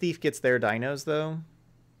 I guess Thief gets their dinos, though.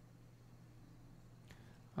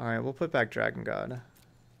 Alright, we'll put back Dragon God.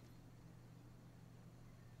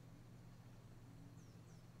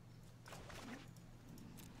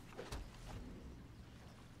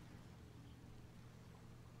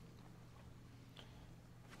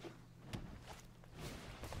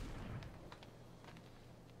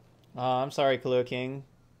 I'm sorry, Kahlua King.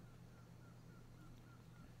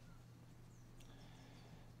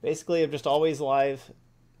 Basically, I'm just always live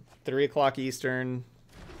 3 o'clock Eastern,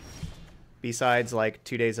 besides like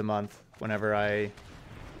 2 days a month whenever I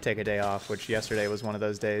take a day off, which yesterday was one of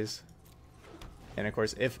those days. And of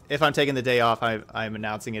course, if I'm taking the day off, I'm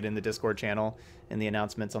announcing it in the Discord channel, in the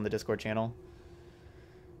announcements on the Discord channel.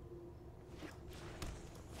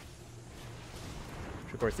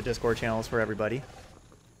 Which of course, the Discord channel is for everybody.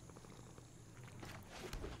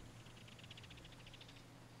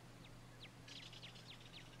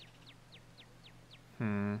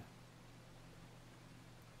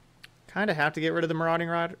 Kind of have to get rid of the Marauding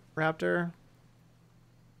Raptor.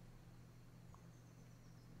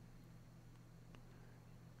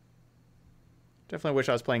 Definitely wish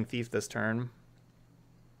I was playing Thief this turn.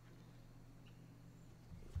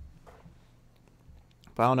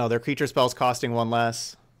 But I don't know, their creature spells costing 1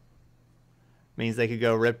 less. Means they could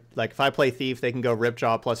go rip, like if I play Thief, they can go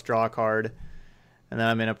Ripjaw plus draw a card. And then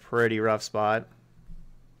I'm in a pretty rough spot.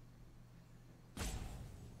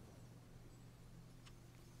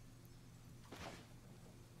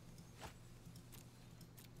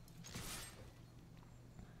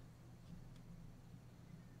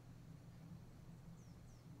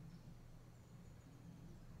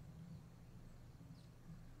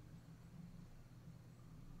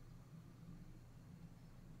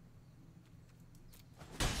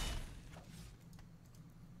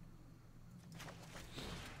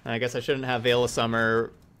 I guess I shouldn't have Veil of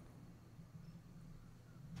Summer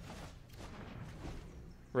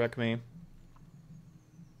wreck me.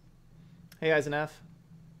 Hey, Eisenf.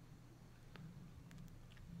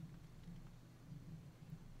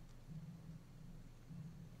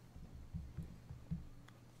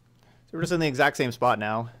 So we're just in the exact same spot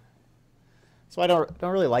now. So I don't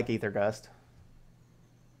really like Aether Gust.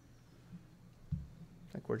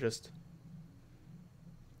 Like we just,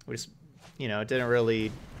 you know, it didn't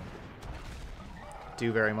really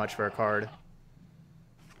do very much for a card.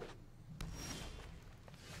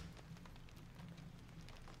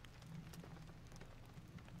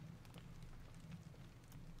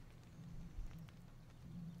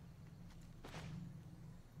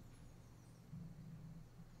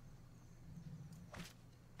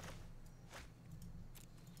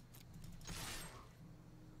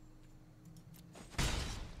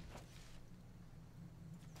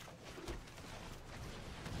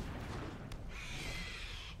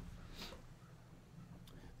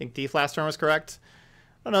 I think Thief last turn was correct.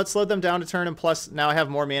 I don't know, it slowed them down to turn, and plus now I have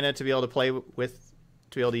more mana to be able to play with,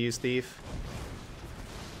 to be able to use Thief.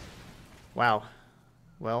 Wow.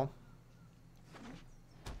 Well.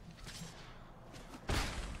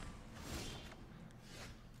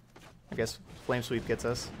 I guess Flame Sweep gets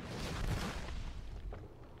us.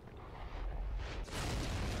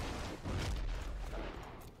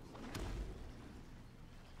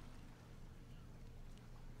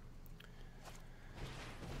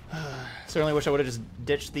 Certainly wish I would have just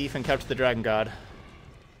ditched Thief and kept the Dragon God.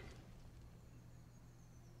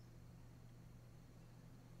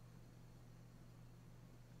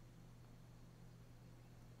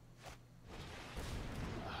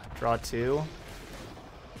 Draw 2.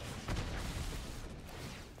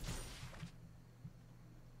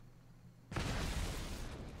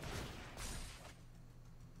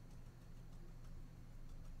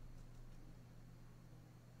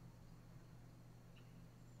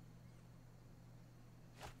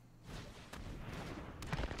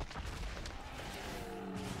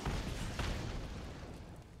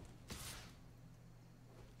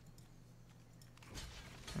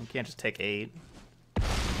 You can't just take 8.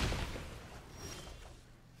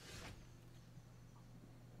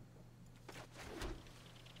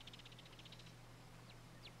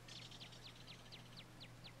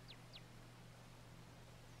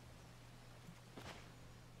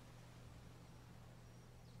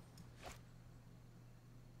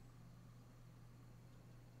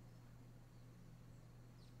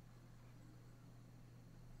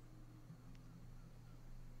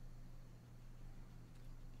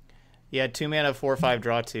 He had 2 mana 4/5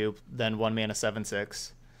 draw 2, then 1 mana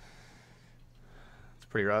 7/6. It's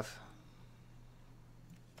pretty rough.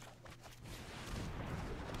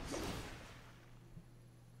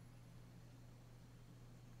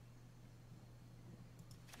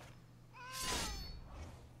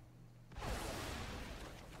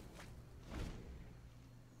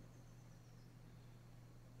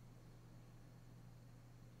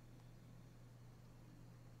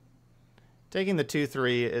 Taking the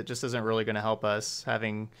 2/3, it just isn't really going to help us.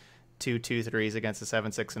 Having 2 2/3s against a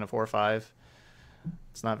 7/6 and a 4/5.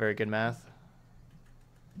 It's not very good math.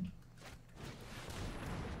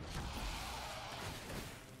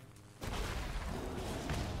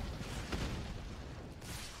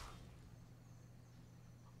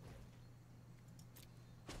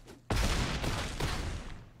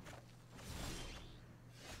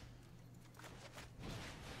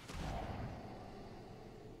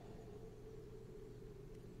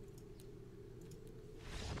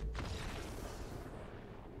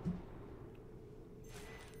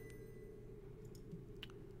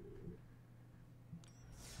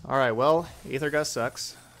 Alright, well, Aether Gust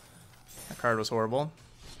sucks. That card was horrible.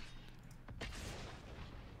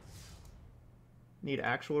 Need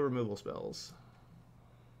actual removal spells.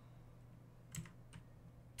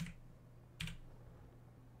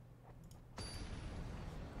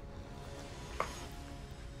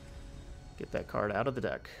 Get that card out of the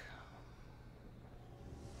deck.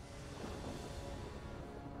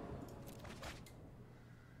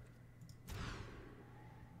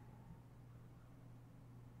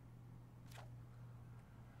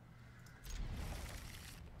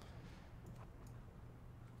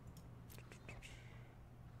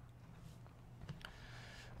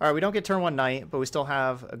 All right, we don't get turn 1 Knight, but we still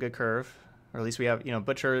have a good curve. Or at least we have,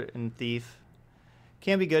 Butcher and Thief.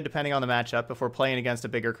 Can be good depending on the matchup. If we're playing against a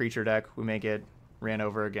bigger creature deck, we may get ran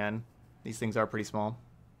over again. These things are pretty small.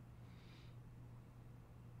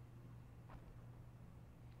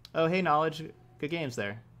 Oh, hey, Knowledge. Good games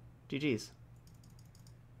there. GG's.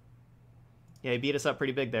 Yeah, he beat us up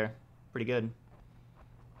pretty big there. Pretty good.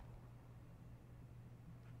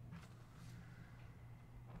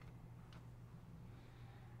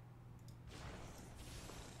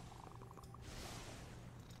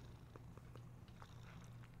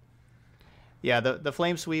 Yeah, the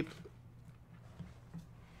flame sweep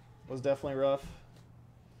was definitely rough.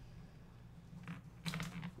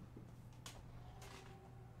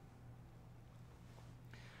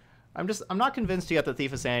 I'm not convinced yet that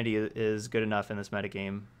Thief of Sanity is good enough in this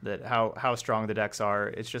metagame. That how strong the decks are.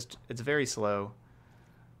 It's very slow.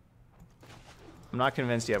 I'm not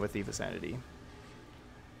convinced yet with Thief of Sanity.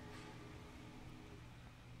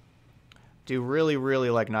 Do really,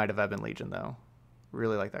 really like Knight of Ebon Legion though.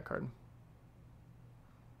 Really like that card.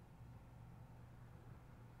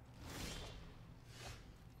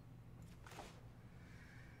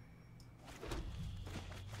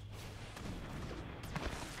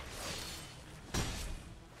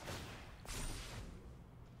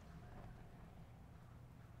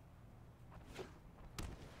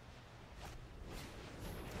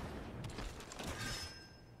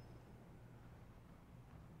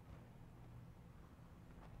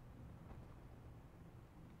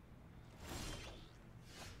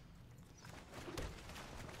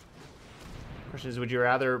 Question is, would you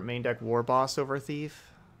rather main deck War Boss over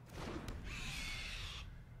Thief?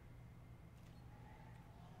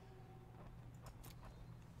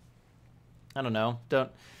 I don't know.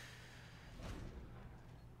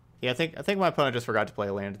 Yeah, I think my opponent just forgot to play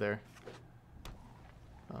a land there.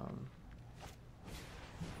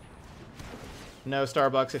 No,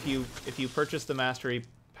 Starbucks. If you purchase the Mastery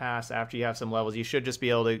Pass after you have some levels, you should just be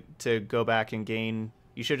able to go back and gain.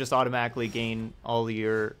 You should just automatically gain all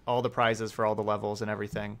the prizes for all the levels and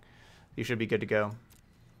everything. You should be good to go.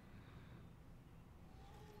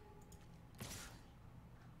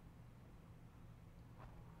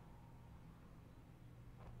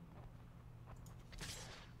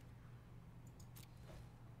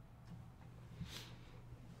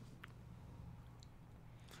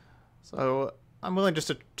 So I'm willing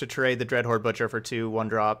just to trade the Dreadhorde Butcher for 2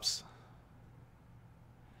 1-drops.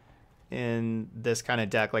 in this kind of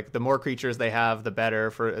deck. Like the more creatures they have, the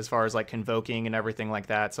better for as far as like convoking and everything like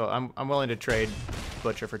that. So I'm willing to trade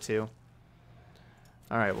Butcher for 2.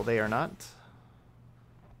 All right, well they are not.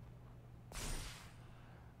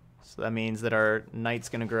 So that means that our Knight's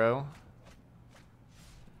gonna grow.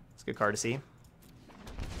 It's a good card to see.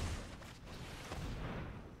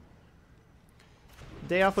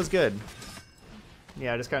 Day off was good.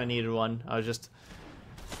 Yeah, I just kind of needed one. I was just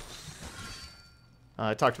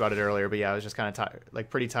I talked about it earlier, but yeah, I was just kind of tired, like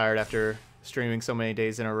pretty tired after streaming so many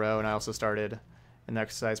days in a row. And I also started an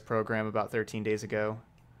exercise program about 13 days ago.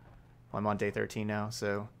 Well, I'm on day 13 now,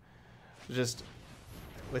 so just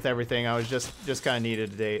with everything, I was just kind of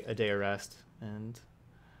needed a day of rest, and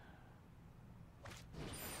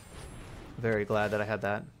very glad that I had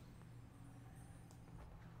that.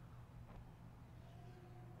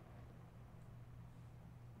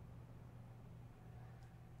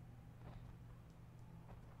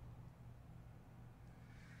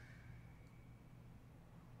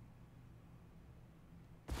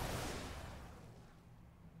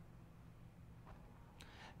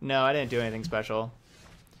 No, I didn't do anything special.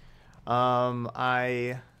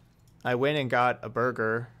 I went and got a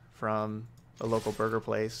burger from a local burger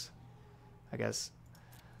place. I guess.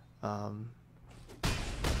 It's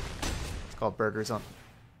called Burgers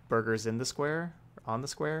in the Square, or on the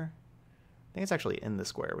Square. I think it's actually in the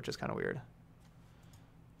Square, which is kind of weird.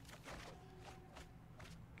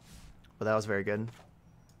 But that was very good.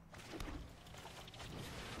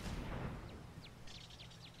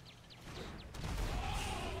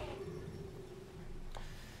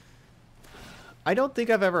 I don't think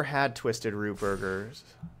I've ever had Twisted Root burgers.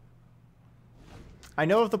 I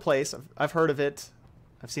know of the place. I've heard of it.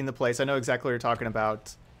 I've seen the place. I know exactly what you're talking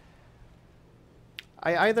about.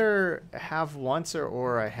 I either have once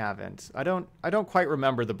or I haven't. I don't quite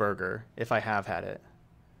remember the burger if I have had it.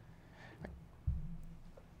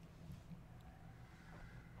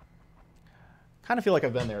 Kind of feel like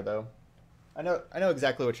I've been there though. I know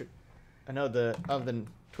exactly what you're. I know the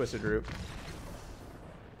Twisted Root.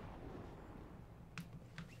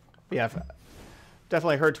 But yeah, I've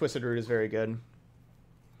definitely heard Twisted Root is very good.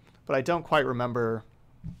 But I don't quite remember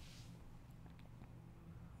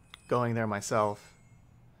going there myself.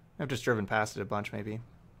 I've just driven past it a bunch, maybe.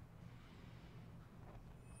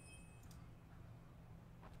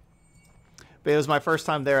 But it was my first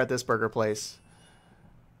time there at this burger place.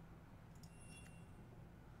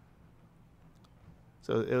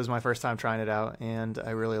 So it was my first time trying it out, and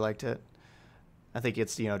I really liked it. I think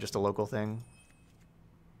it's, you know, just a local thing.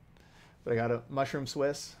 But I got a mushroom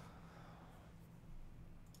Swiss.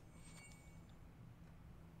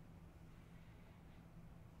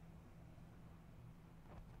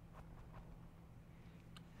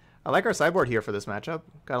 I like our sideboard here for this matchup.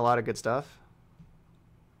 Got a lot of good stuff.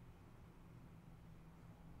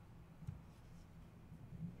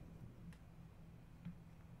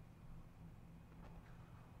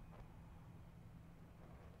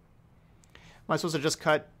 Am I supposed to just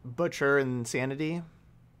cut Butcher and Sanity?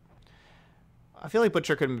 I feel like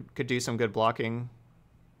Butcher could do some good blocking.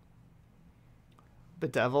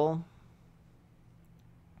 Bedevil.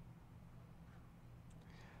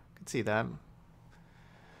 Could see that.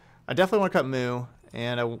 I definitely want to cut Moo,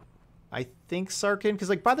 and I think Sarkin, because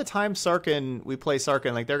like by the time we play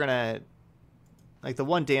Sarkin, like they're gonna, like the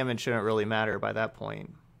 1 damage shouldn't really matter by that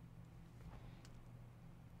point.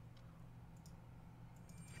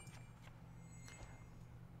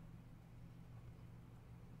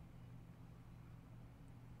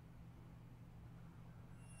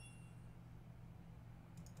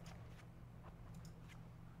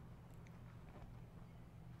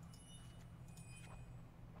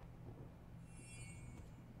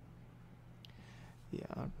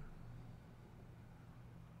 Yeah.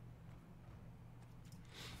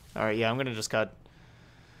 All right, yeah, I'm going to just cut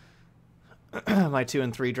my 2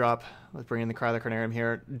 and 3 drop with bringing the Cry the Carnarium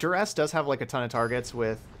here. Duress does have like a ton of targets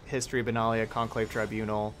with History, Benalia, Conclave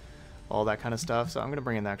Tribunal, all that kind of stuff, so I'm going to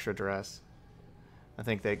bring in the extra Duress. I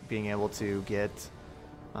think that being able to get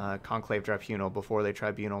Conclave Tribunal before they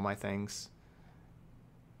Tribunal my things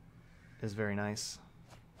is very nice.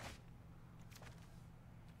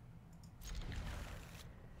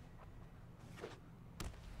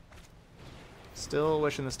 Still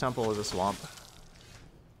wishing this temple was a swamp.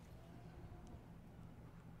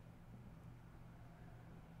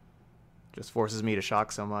 Just forces me to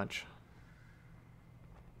shock so much.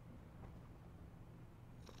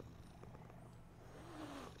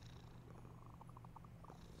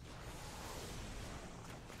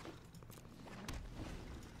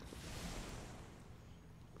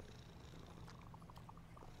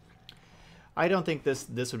 I don't think this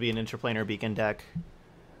would be an interplanar beacon deck.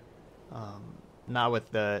 Not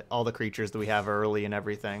with all the creatures that we have early and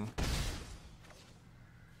everything.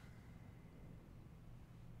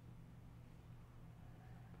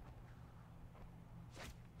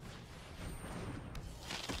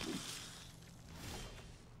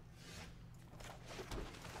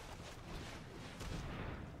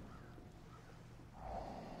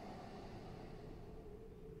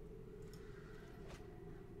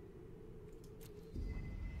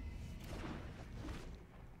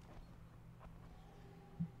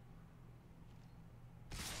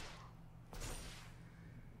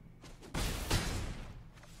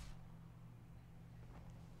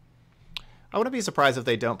 I wouldn't be surprised if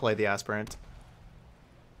they don't play the Aspirant.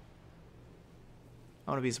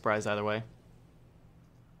 I wouldn't be surprised either way.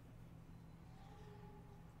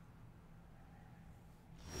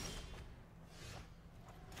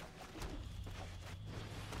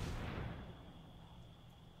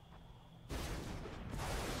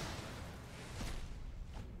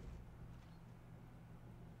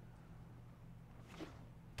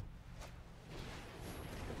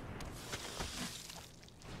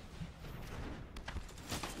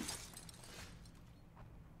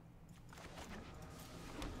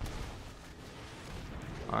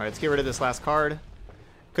 Alright, let's get rid of this last card.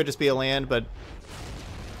 Could just be a land, but...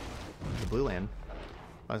 a blue land.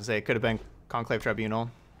 I was gonna say, it could have been Conclave Tribunal.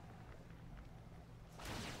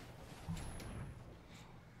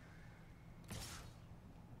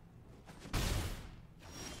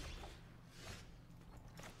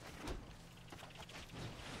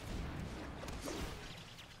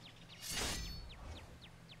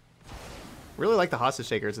 Really like the Hostage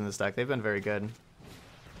Takers in this deck. They've been very good.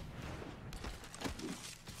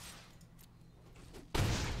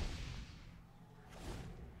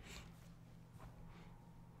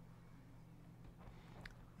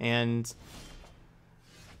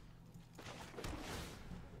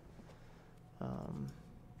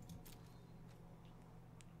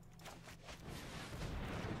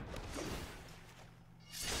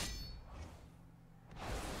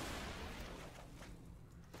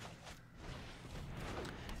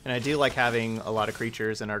 And I do like having a lot of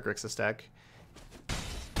creatures in our Grixis deck,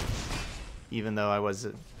 even though I was,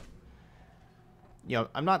 you know,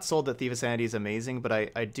 I'm not sold that Thief of Sanity is amazing, but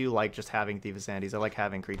I do like just having Thief of Sanities. I like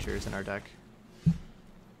having creatures in our deck.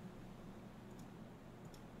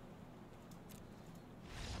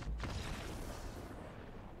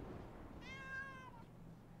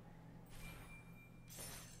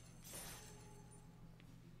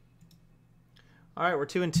 All right, we're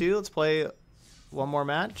 2-2. Let's play one more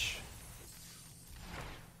match.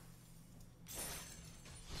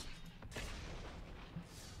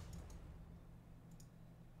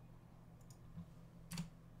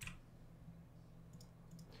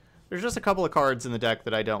 There's just a couple of cards in the deck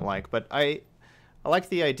that I don't like, but I like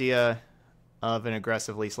the idea of an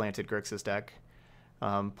aggressively slanted Grixis deck,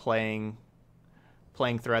 playing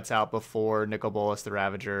threats out before Nicol Bolas the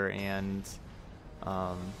Ravager and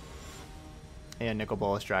Nicol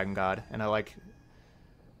Bolas Dragon God, and I like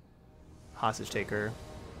Hostage Taker.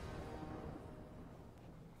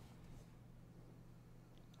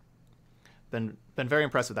 Been very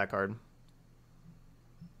impressed with that card.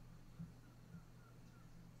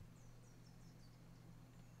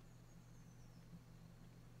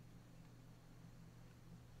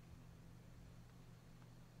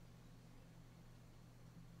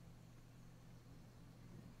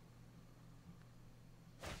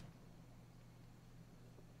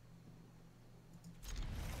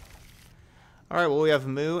 Alright, well, we have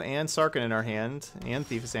Mu and Sarkhan in our hand, and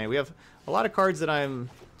Thief of Sanity. We have a lot of cards that I'm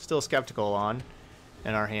still skeptical on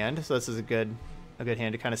in our hand, so this is a good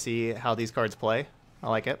hand to kind of see how these cards play. I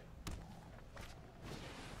like it.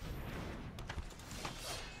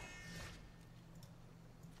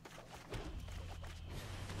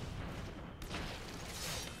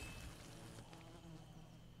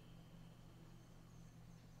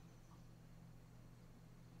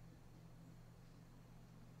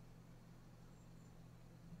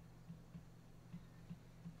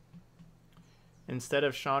 Instead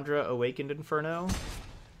of Chandra, Awakened Inferno.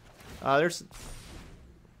 There's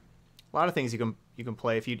a lot of things you can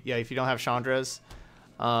play if you don't have Chandras.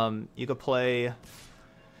 You could play,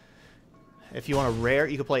 if you want a rare,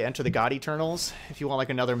 you could play Enter the God Eternals. If you want like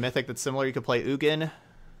another mythic that's similar, you could play Ugin.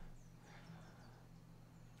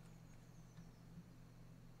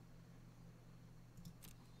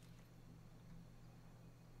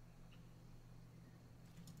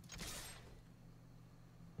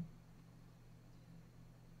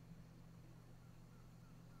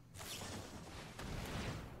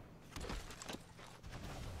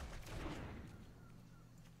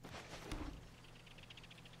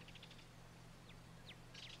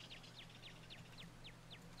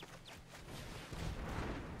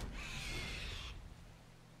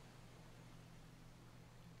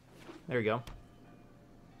 There you go.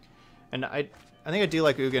 And I think I do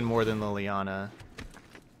like Ugin more than Liliana.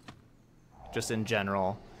 Just in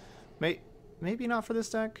general. Maybe not for this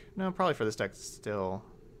deck? No, probably for this deck still.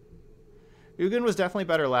 Ugin was definitely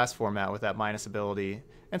better last format with that minus ability.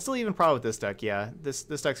 And still even probably with this deck, yeah. This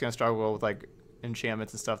deck's going to struggle with like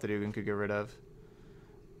enchantments and stuff that Ugin could get rid of.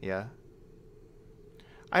 Yeah.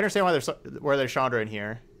 I understand why there's Chandra in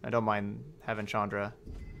here. I don't mind having Chandra.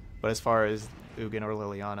 But as far as Ugin or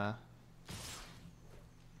Liliana...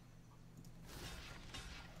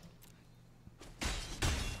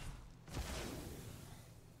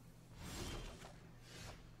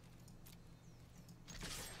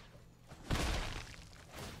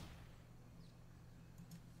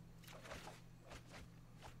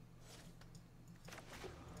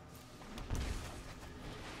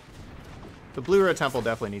 The Blue Red Temple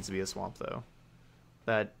definitely needs to be a swamp, though.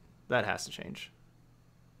 That has to change.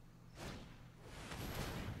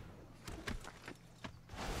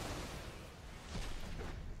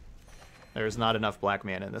 There's not enough black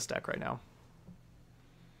mana in this deck right now.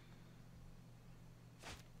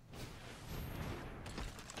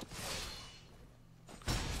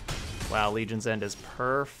 Wow, Legion's End is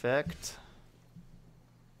perfect.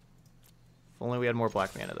 If only we had more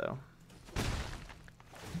black mana, though.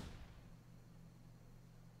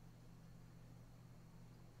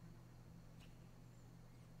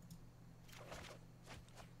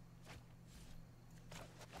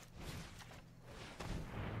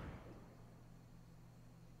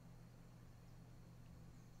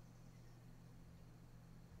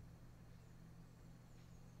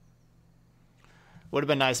 Would have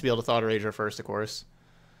been nice to be able to Thought Erasure first, of course.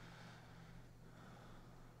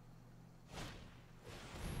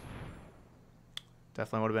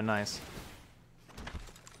 Definitely would have been nice.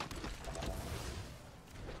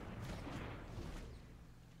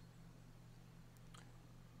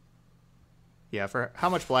 Yeah, for how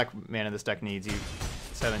much black mana this deck needs,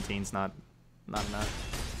 17's not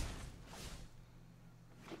enough.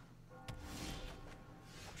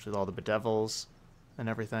 With all the bedevils and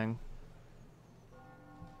everything.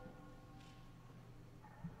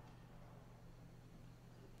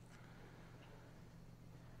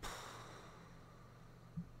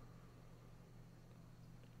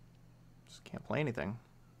 Can't play anything.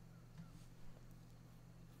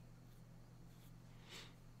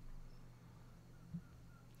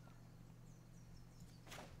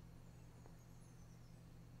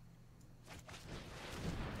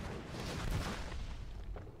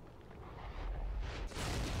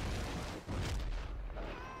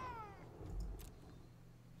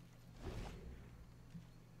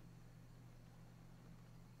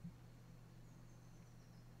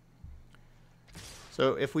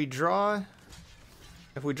 So if we draw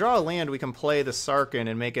a land, we can play the Sarkhan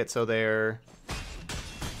and make it so their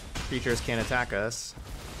creatures can't attack us.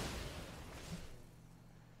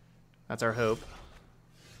 That's our hope.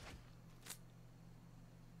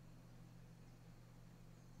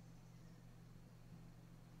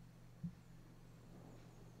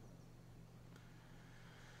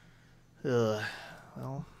 Ugh.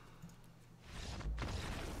 Well,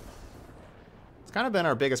 it's kind of been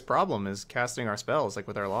our biggest problem is casting our spells, like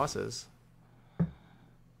with our losses.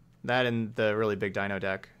 That and the really big dino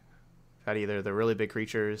deck. Had either the really big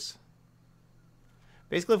creatures.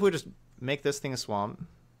 Basically, if we just make this thing a swamp,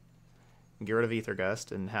 and get rid of Ether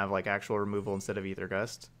Gust, and have like actual removal instead of Ether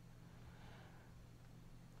Gust,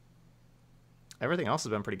 everything else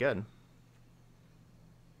has been pretty good.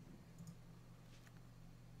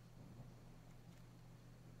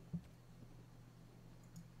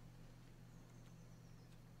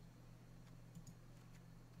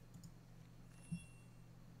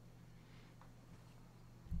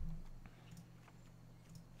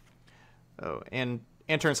 Oh, and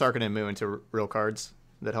turn Sarkhan and Mu into real cards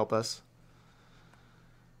that help us.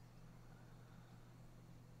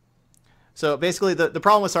 So basically, the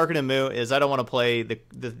problem with Sarkhan and Mu is I don't want to play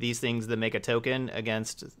these things that make a token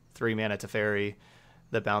against 3 mana Teferi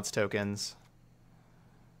that bounce tokens.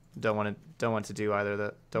 Don't want to do either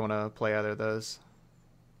that. Don't want to play either of those.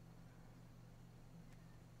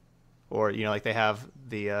 Or like they have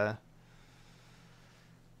the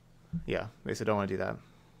yeah, basically don't want to do that.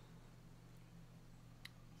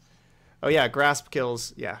 Oh yeah, Grasp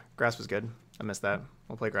kills. Yeah, Grasp was good. I missed that.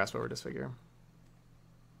 We'll play Grasp over Disfigure.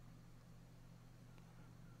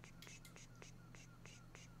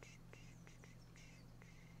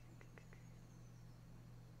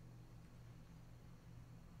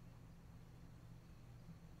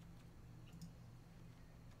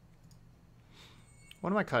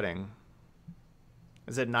 What am I cutting?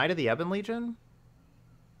 Is it Knight of the Ebon Legion?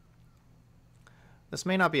 This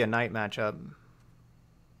may not be a knight matchup.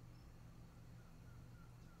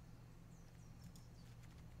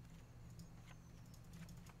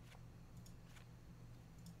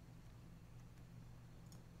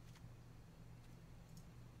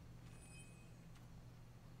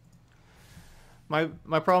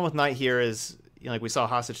 My problem with knight here is, you know, like we saw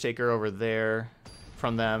hostage taker over there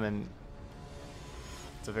from them, and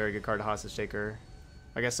it's a very good card to hostage taker.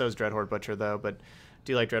 I guess so is Dreadhorde Butcher though, but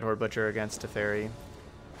do you like Dreadhorde Butcher against Teferi?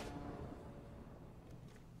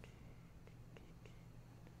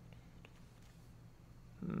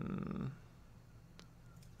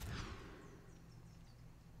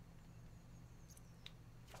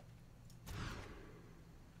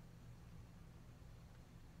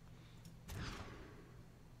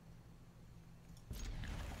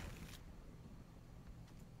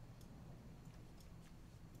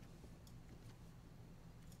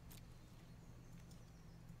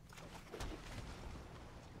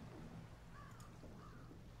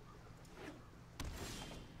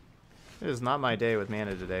 It is not my day with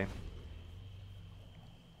mana today.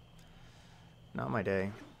 Not my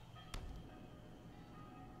day.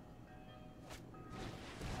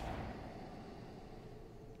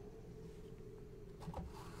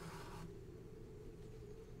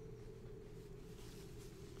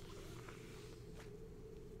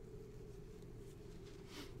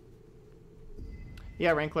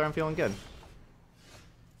 Yeah, Rankler, I'm feeling good.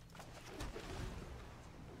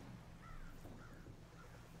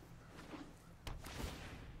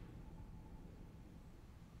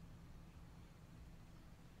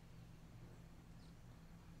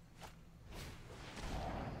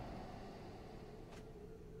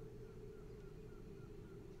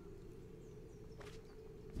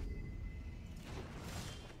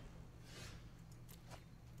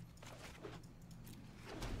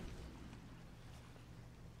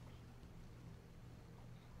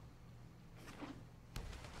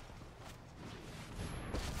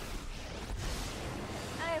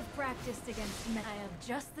 Practiced against men. I have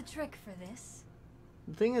just the trick for this.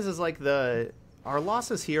 The thing is like our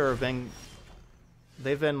losses here have been,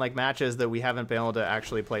 they've been like matches that we haven't been able to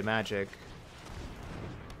actually play Magic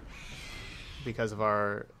because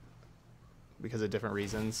of different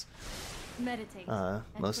reasons. Meditate.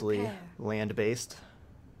 Mostly prepare. land-based.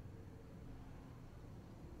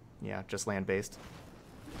 Yeah, just land-based.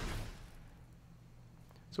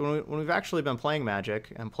 So when we've actually been playing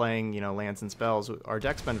Magic and playing, you know, lands and spells, our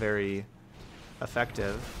deck's been very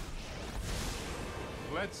effective.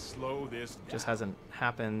 Let's slow this down. Just hasn't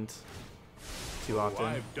happened too often.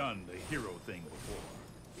 I've done the hero thing before.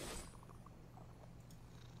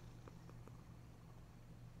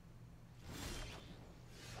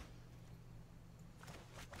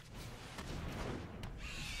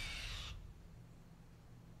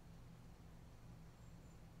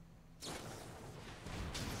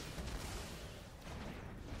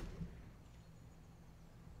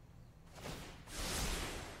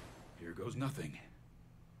 Here goes nothing.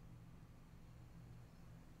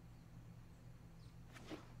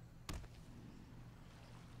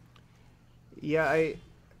 Yeah,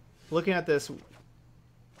 looking at this,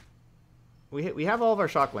 we have all of our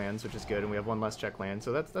shock lands, which is good, and we have one less check land,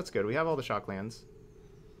 so that's good. We have all the shock lands.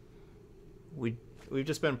 We've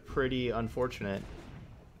just been pretty unfortunate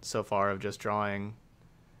so far of just drawing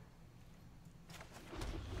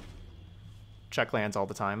check lands all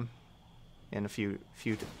the time in a few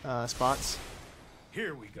spots.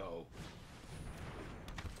 Here we go.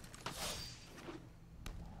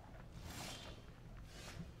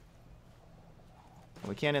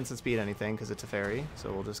 We can't instant speed anything because it's a fairy,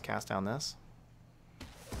 so we'll just cast down this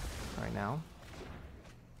right now.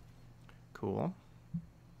 Cool.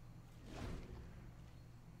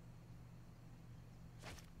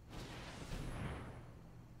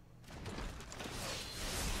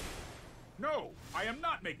 No, I am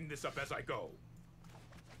not making this up as I go.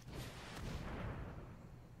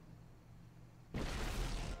 Your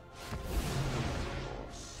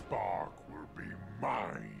spark will be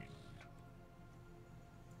mine.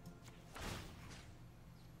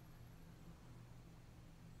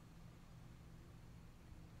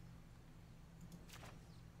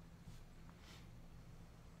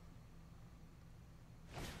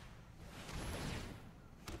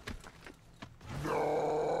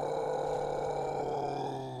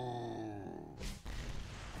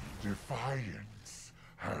 Defiance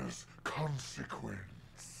has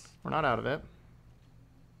consequence. We're not out of it.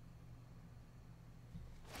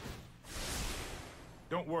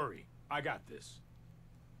 Don't worry, I got this.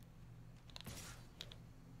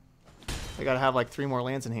 I gotta have like 3 more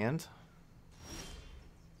lands in hand.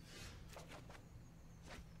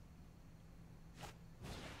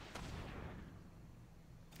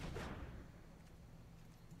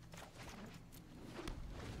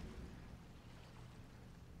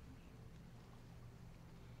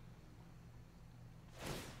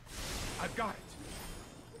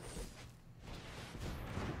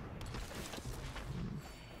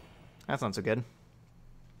 That's not so good.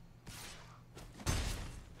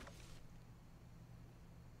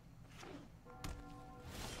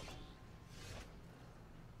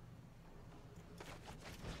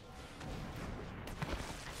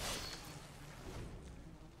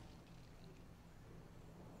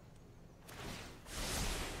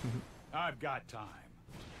 I've got time.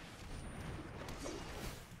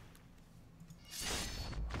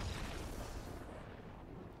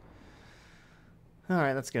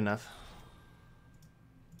 Alright, that's good enough.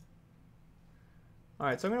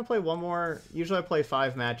 Alright, so I'm going to play one more. Usually I play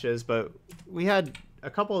 5 matches, but we had a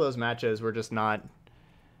couple of those matches were just not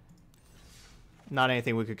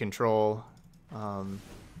anything we could control.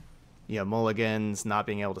 Mulligans, not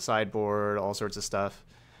being able to sideboard, all sorts of stuff.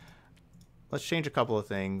 Let's change a couple of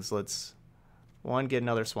things. Let's, one, get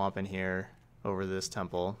another swamp in here over this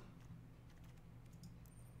temple.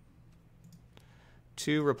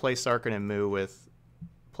 2, replace Sarkhan and Mu with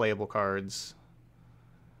playable cards.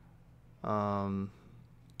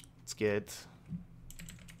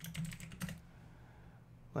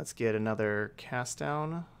 Let's get another cast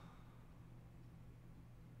down.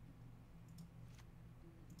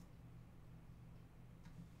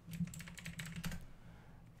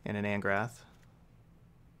 And an Angrath.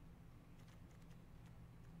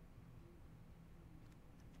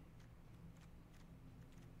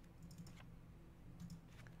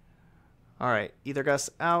 All right, Ether Gust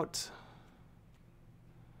out.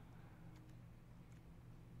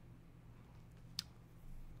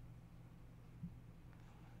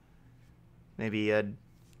 Maybe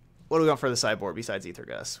what do we want for the sideboard besides Ether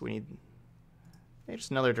Gust? We need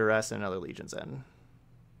just another Duress and another Legion's End.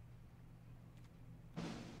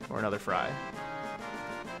 Or another Fry.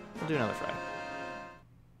 We'll do another Fry.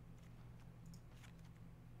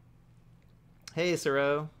 Hey,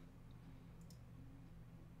 Siro.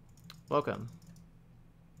 Welcome.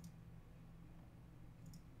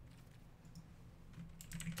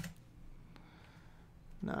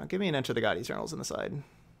 No, give me an Enter the God Eternals on the side.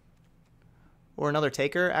 Or another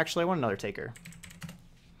Taker. Actually, I want another Taker.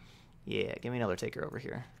 Yeah, give me another Taker over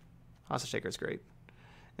here. Hostage Taker is great.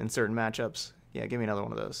 In certain matchups. Yeah, give me another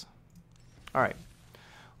one of those. All right.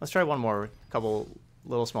 Let's try one more. Couple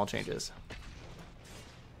little small changes.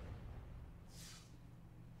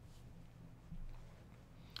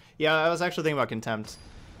 Yeah, I was actually thinking about Contempt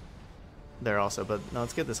there also, but no,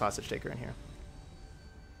 let's get this Hostage Taker in here.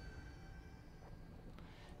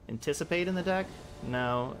 Anticipate in the deck?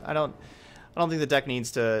 No, I don't think the deck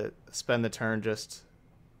needs to spend the turn just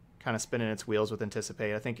kind of spinning its wheels with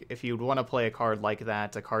Anticipate. I think if you'd want to play a card like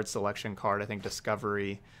that, a card selection card, I think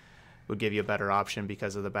Discovery would give you a better option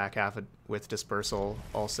because of the back half with Dispersal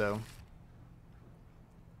also.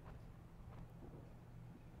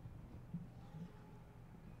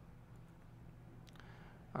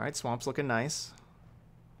 All right, Swamp's looking nice.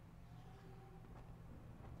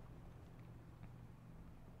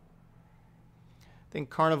 I think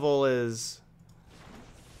Carnival is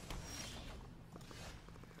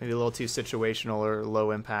maybe a little too situational or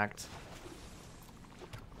low impact.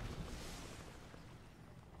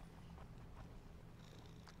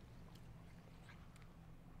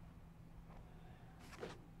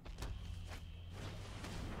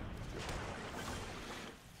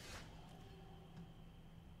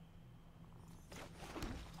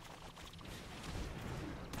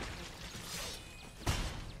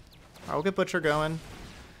 We'll get Butcher going.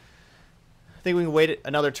 I think we can wait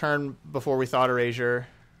another turn before we Thought Erasure,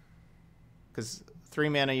 because 3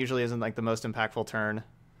 mana usually isn't like the most impactful turn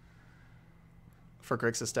for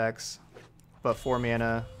Grixis decks, but 4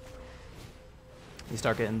 mana, you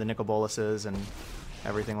start getting the Nicol Boluses and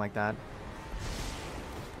everything like that.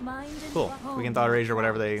 Cool. We can Thought Erasure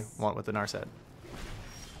whatever they want with the Narset.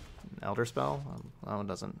 Elder Spell? Oh, it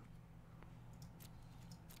doesn't.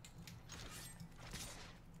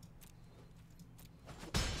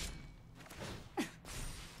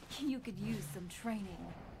 You could use some training.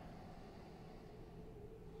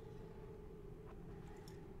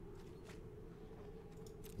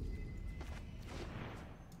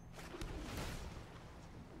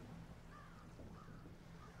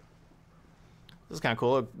 This is kind of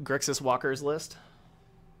cool. A Grixis Walkers list.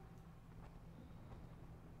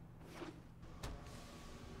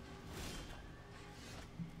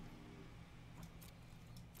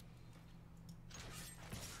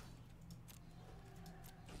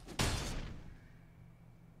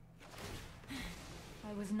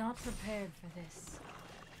 I was not prepared for this.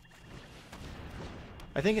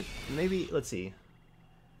 I think it maybe, let's see.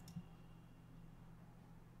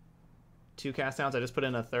 2 cast downs. I just put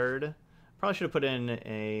in a third. Probably should have put in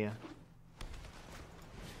a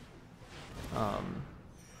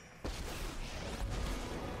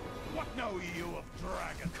know you of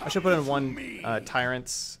dragon. I should put in one Tyrant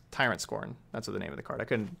Scorn. That's what the name of the card. I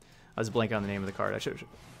was blanking on the name of the card. I should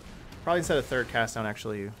probably instead of third cast down,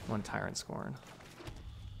 actually one Tyrant Scorn.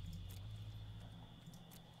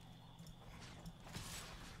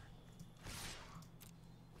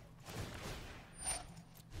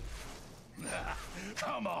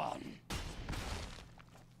 Come on.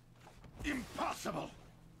 Impossible.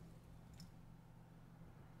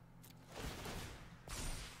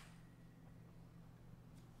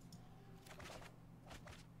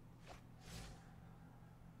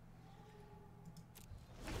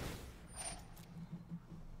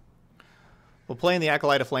 Well, playing the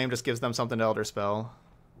Acolyte of Flame just gives them something to Elder Spell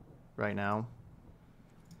right now.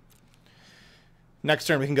 Next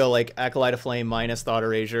turn we can go like Acolyte of Flame minus Thought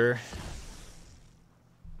Erasure.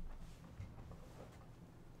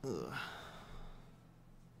 Ugh.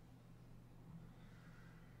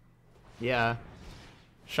 Yeah.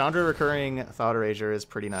 Chandra recurring Thought Erasure is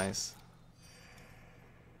pretty nice.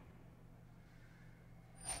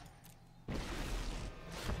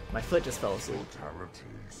 My foot just fell asleep. Mortality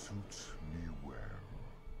suits me well.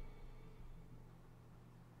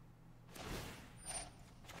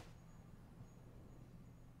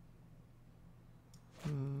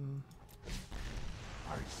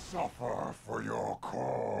 I suffer for your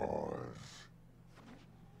cause.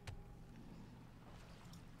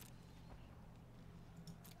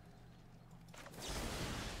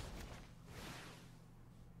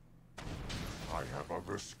 I have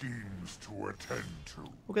other schemes to attend to.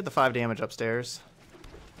 We'll get the 5 damage upstairs.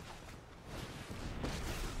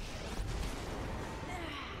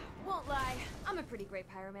 Won't lie, I'm a pretty great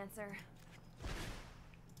pyromancer.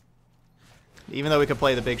 Even though we could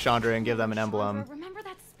play the big Chandra and give them an emblem, Chandra, remember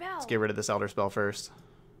that spell. let's get rid of this Elder Spell first.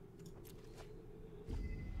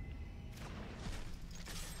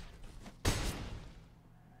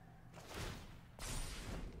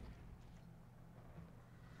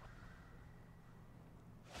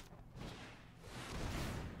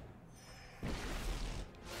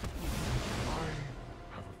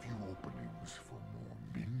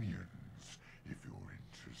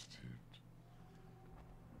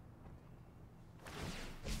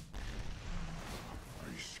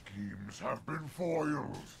 Have been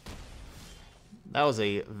foiled. That was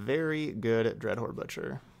a very good Dreadhorde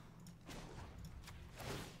Butcher.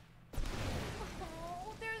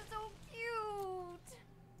 Oh, they're so cute.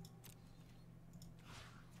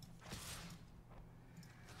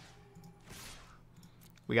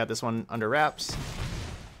 We got this one under wraps.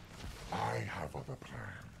 I have other plans.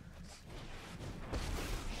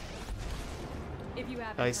 If you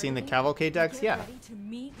have You seen the Cavalcade decks? Yeah. To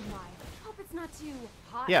meet my... Hope it's not too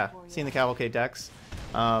hot Yeah, for you. seen the Cavalcade decks.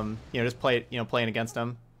 Just playing against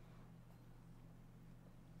them.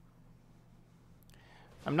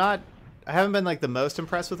 I haven't been like the most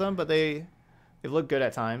impressed with them, but they look good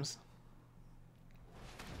at times.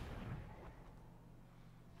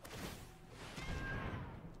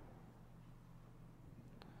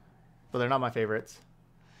 But they're not my favorites.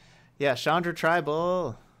 Yeah, Chandra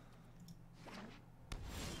Tribal.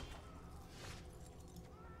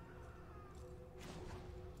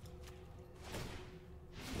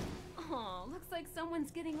 Oh, looks like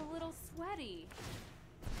someone's getting a little sweaty.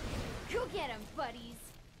 Go get him, buddies.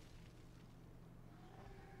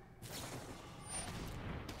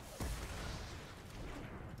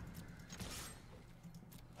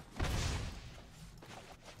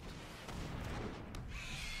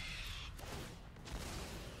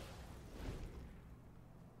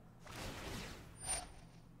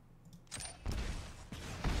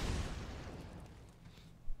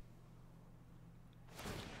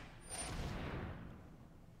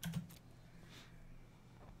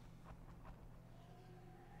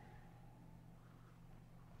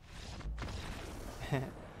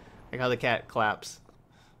 Like how the cat claps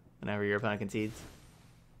whenever your opponent concedes.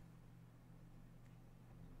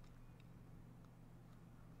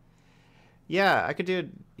 Yeah, I could do it.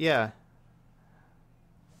 Yeah.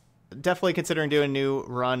 Definitely considering doing a new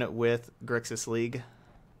run with Grixis League.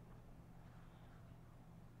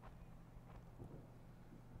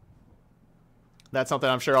 That's something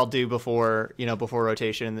I'm sure I'll do before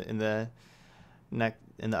rotation in the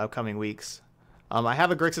upcoming weeks. I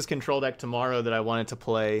have a Grixis control deck tomorrow that I wanted to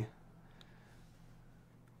play.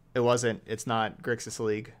 It's not Grixis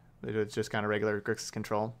League. It's just kind of regular Grixis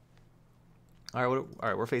control. All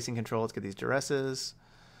right, we're facing control. Let's get these Duresses.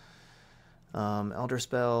 Elder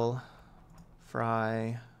Spell,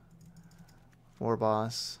 Fry,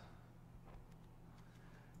 Warboss.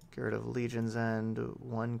 Get rid of Legion's End,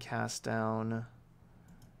 1 cast down,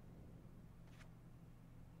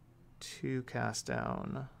 2 cast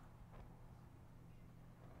down.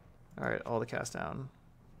 Alright, all the cast down.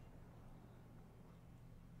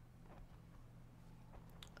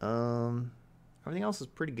 Everything else is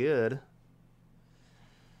pretty good.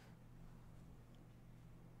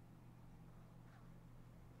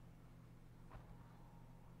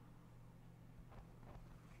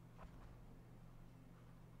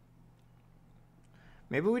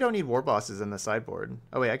 Maybe we don't need war bosses in the sideboard.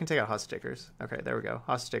 Oh wait, I can take out hostage takers. Okay, there we go.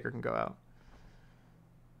 Hostage taker can go out.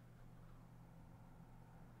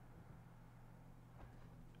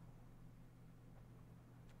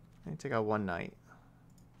 I can take out one knight.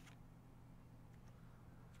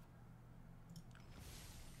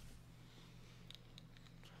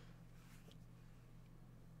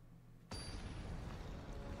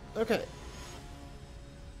 Okay.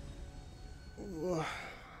 Well,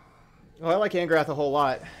 I like Angrath a whole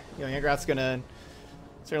lot. You know, Angrath's gonna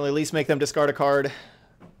certainly at least make them discard a card,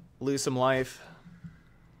 lose some life.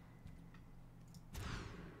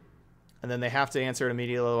 And then they have to answer it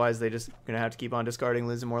immediately, otherwise they just gonna have to keep on discarding,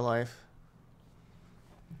 losing more life.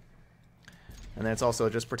 And then it's also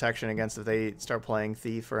just protection against if they start playing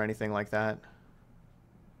Thief or anything like that.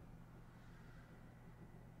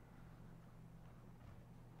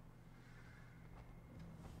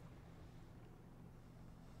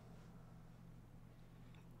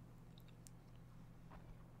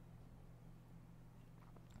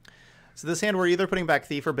 So this hand, we're either putting back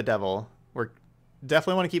Thief or Bedevil. We're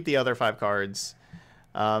definitely want to keep the other 5 cards.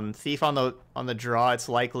 Thief on the draw, it's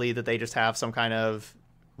likely that they just have some kind of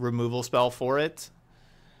removal spell for it.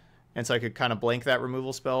 And so I could kind of blank that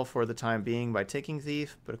removal spell for the time being by taking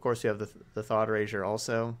Thief. But of course you have the Thought Erasure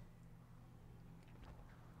also.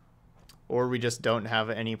 Or we just don't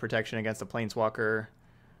have any protection against a Planeswalker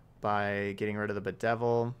by getting rid of the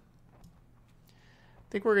Bedevil.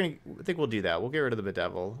 I think we'll do that. We'll get rid of the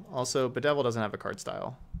Bedevil. Also, Bedevil doesn't have a card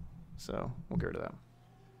style, so we'll get rid of that.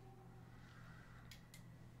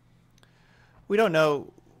 We don't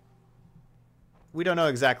know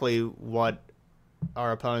exactly what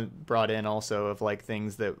our opponent brought in also of like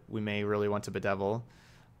things that we may really want to Bedevil,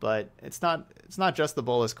 but it's not just the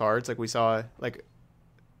Bolas cards. Like we saw, like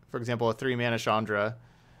for example, a 3-mana Chandra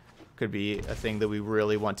could be a thing that we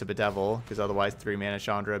really want to Bedevil, because otherwise 3-mana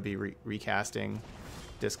Chandra would be recasting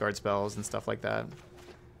discard spells and stuff like that,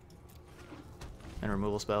 and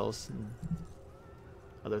removal spells and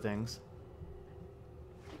other things.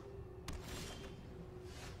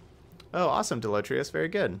 Oh, awesome, Delotrius. Very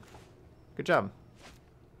good. Good job.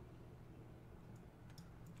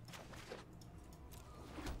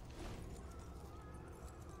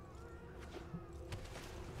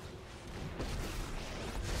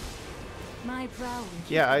 My brow.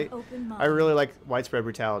 Yeah, I really like Widespread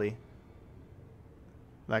Brutality.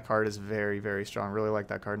 That card is very, very strong. Really like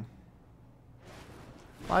that card.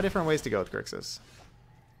 A lot of different ways to go with Grixis.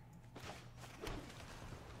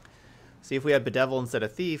 See, if we had Bedevil instead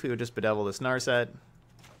of Thief, we would just Bedevil this Narset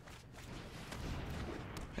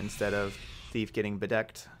instead of Thief getting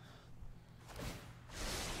bedecked.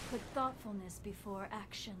 Put thoughtfulness before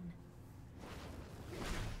action.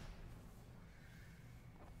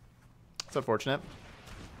 It's unfortunate.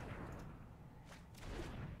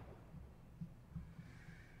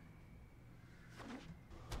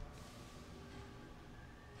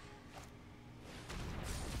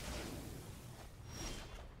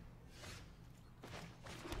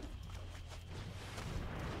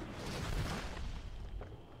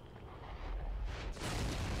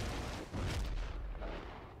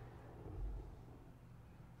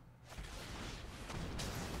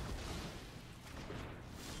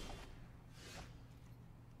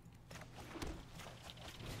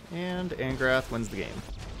 And Angrath wins the game.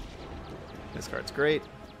 This card's great.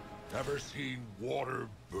 Never seen water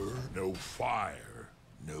burn, no fire,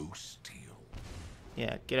 no steel.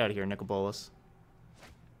 Yeah, get out of here, Nicol Bolas.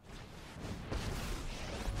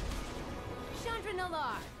 Chandra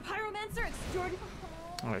Nalar, Pyromancer Extraordinary.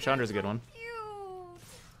 Alright, Chandra's a good one.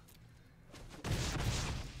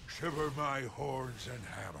 Shiver my horns and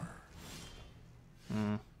hammer.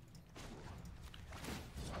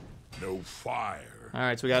 No fire.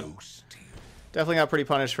 Alright, so we got No steel. definitely got pretty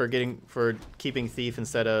punished for keeping Thief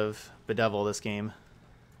instead of Bedevil this game.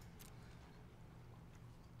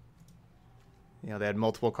 You know, they had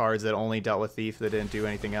multiple cards that only dealt with Thief that didn't do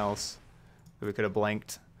anything else that we could have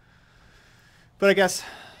blanked. But I guess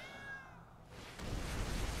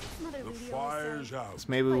The fire's out.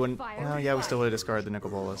 maybe we wouldn't. Well, yeah, we still would have discarded the Nicol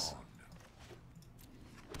Bolas.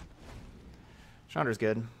 Chandra's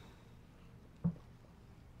good.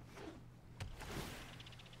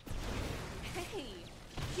 Hey,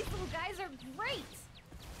 these little guys are great.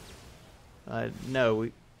 No,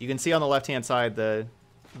 you can see on the left-hand side the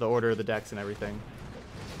the order of the decks and everything.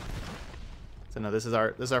 So no, this is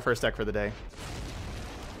our first deck for the day.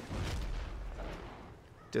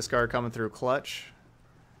 Discard coming through clutch.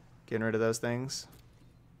 Getting rid of those things.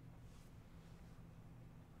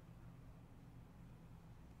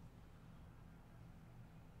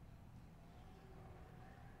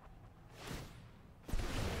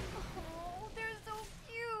 Oh, they're so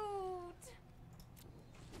cute.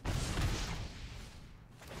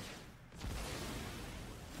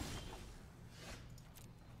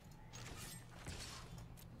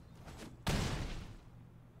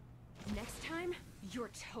 Next time, you're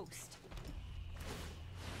toast.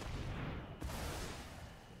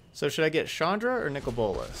 So should I get Chandra or Nicol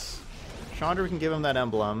Bolas? Chandra, we can give him that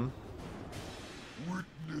emblem.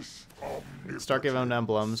 Witness Start giving him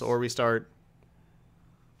emblems, or we start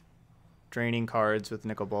draining cards with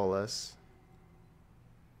Nicol Bolas.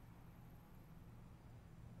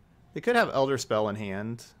 They could have Elder Spell in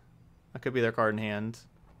hand. That could be their card in hand.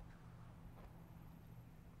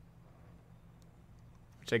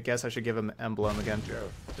 Which I guess I should give him emblem again,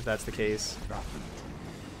 if that's the case.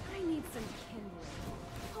 I need some kindling.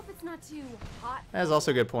 Hope it's not too hot. That's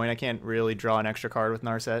also a good point. I can't really draw an extra card with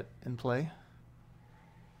Narset in play.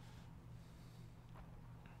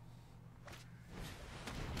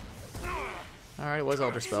 Alright, it was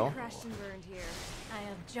Elder Spell. Crashed and burned here. I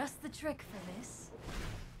have just the trick for this.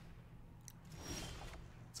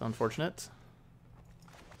 It's unfortunate.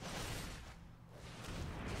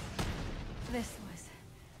 This was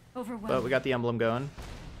overwhelming. But we got the emblem going.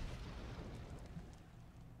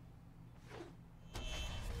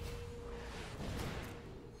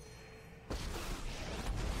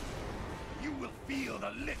 You will feel the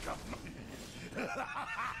lick of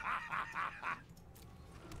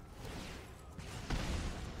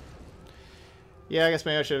Yeah, I guess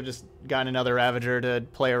maybe I should have just gotten another Ravager to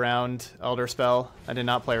play around Elder Spell. I did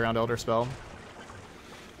not play around Elder Spell.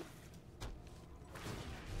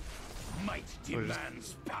 might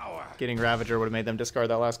demands power. Getting Ravager would have made them discard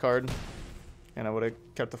that last card. And I would have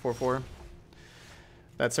kept the 4/4.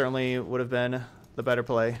 That certainly would have been the better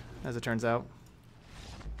play, as it turns out.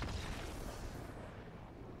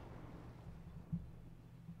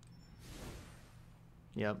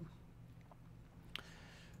 Yep.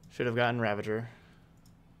 Should have gotten Ravager.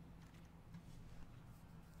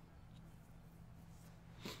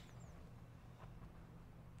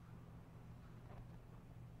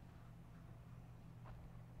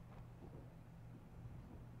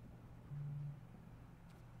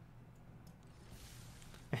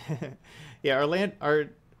 Yeah, our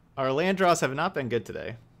land draws have not been good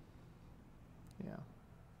today. Yeah.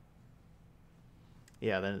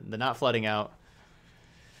 Yeah, the not flooding out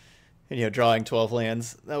and, you know, drawing 12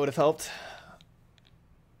 lands, that would have helped.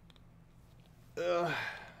 Ugh.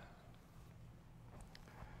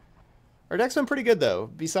 Our deck's been pretty good though.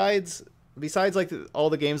 Besides like all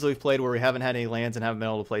the games that we've played where we haven't had any lands and haven't been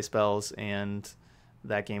able to play spells, and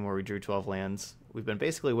that game where we drew 12 lands, we've been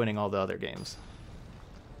basically winning all the other games.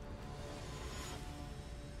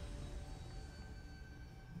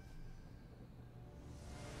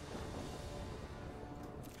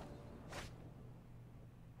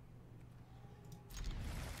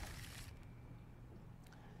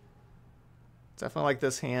 Definitely like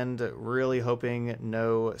this hand, really hoping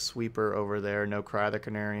no sweeper over there, no Cry the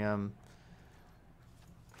Canarium,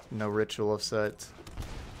 no Ritual of Soot.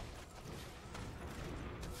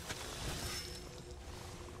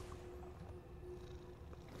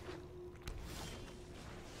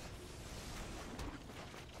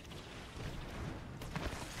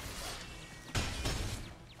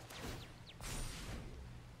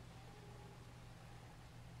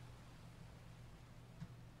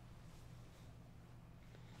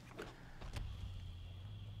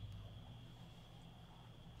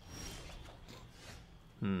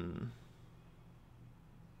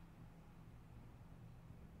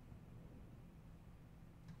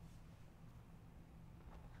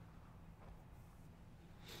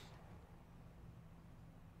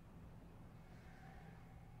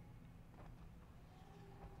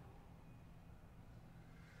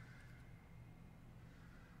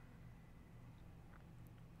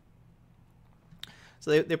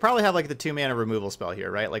 So they probably have like the 2-mana removal spell here,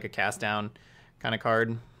 right? Like a cast down kind of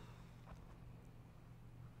card.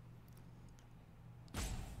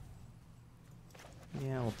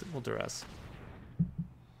 Yeah, we'll duress.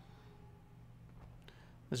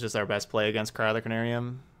 This is just our best play against Cry the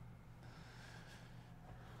Canarium.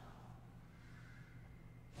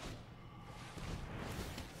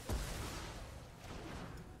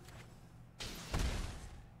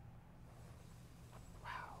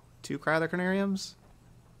 Wow. 2 Cry the Canariums?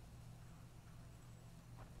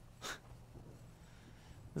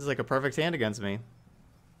 This is like a perfect hand against me.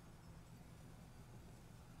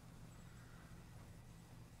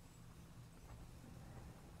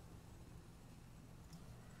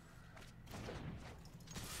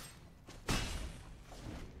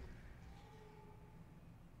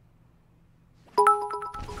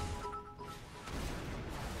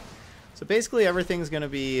 So basically everything's going to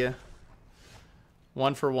be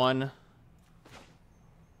 1 for 1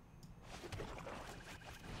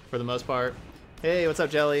 for the most part. Hey, what's up,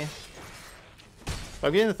 Jelly?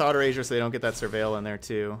 I'm getting the Thought Erasure so they don't get that Surveil in there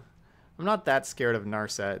too. I'm not that scared of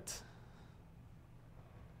Narset.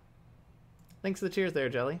 Thanks for the cheers there,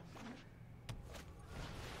 Jelly.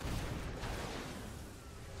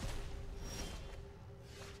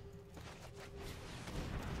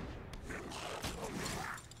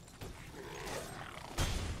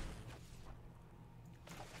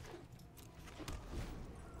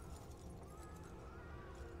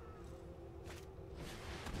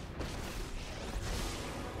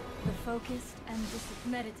 Focused and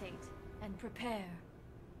meditate and prepare.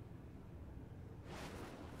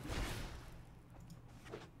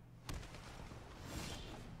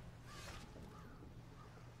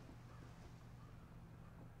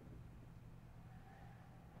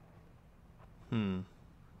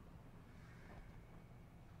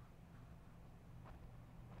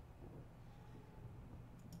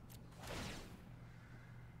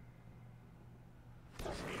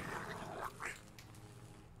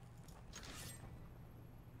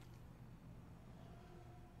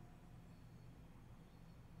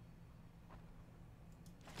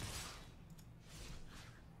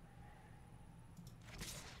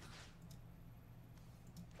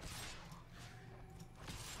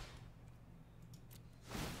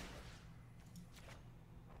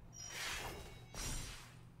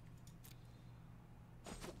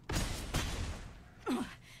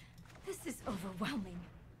 This is overwhelming.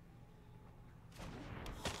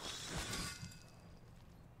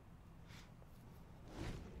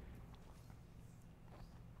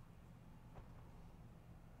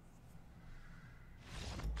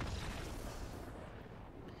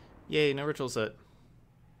 Yay, no ritual set.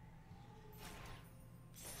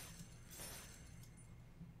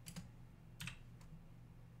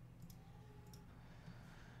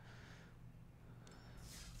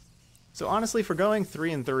 So honestly, for going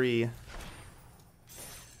 3 and 3,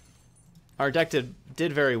 our deck did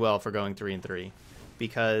very well for going 3 and 3,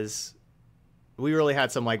 because we really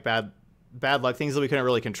had some like bad luck, things that we couldn't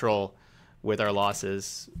really control with our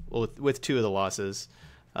losses. Well, with 2 of the losses,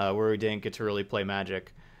 where we didn't get to really play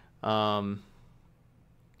Magic. You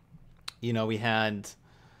know, we had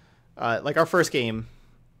like our first game,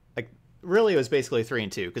 like really it was basically 3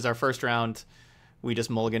 and 2, because our first round we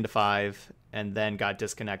just mulliganed to 5 and then got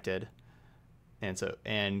disconnected,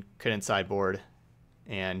 and couldn't sideboard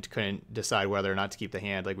and couldn't decide whether or not to keep the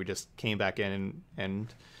hand. Like we just came back in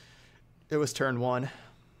and it was turn 1.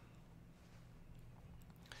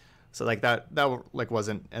 So like that like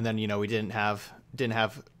wasn't, and then, you know, we didn't have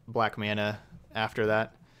black mana after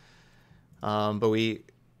that. But we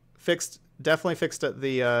definitely fixed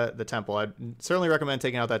the temple. I'd certainly recommend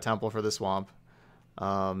taking out that temple for the swamp.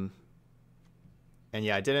 And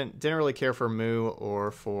yeah, I didn't really care for Moo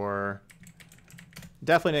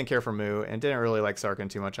definitely didn't care for Moo, and didn't really like Sarkhan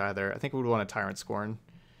too much either. I think we would want a Tyrant Scorn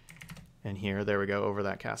in here. There we go, over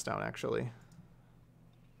that cast down actually.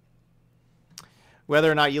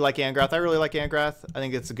 Whether or not you like Angrath, I really like Angrath. I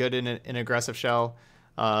think it's good in an aggressive shell.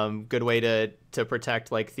 Good way to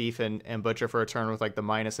protect like Thief and Butcher for a turn with like the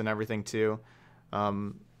minus and everything too. I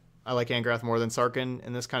like Angrath more than Sarkhan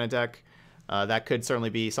in this kind of deck. That could certainly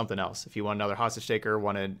be something else. If you want another Hostage Taker,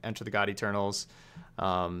 want to enter the God Eternals,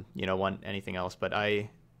 you know, want anything else. But I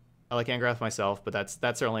like Angrath myself, but that's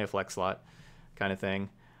certainly a flex slot kind of thing.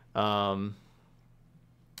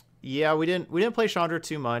 Yeah, we didn't play Chandra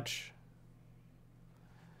too much.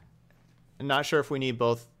 I'm not sure if we need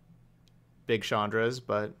both big Chandras,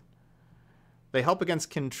 but they help against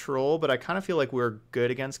control, but I kind of feel like we're good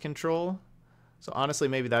against control. So honestly,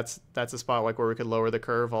 maybe that's a spot like where we could lower the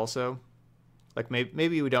curve also. Like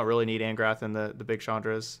maybe we don't really need Angrath and the big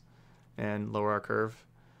Chandras and lower our curve.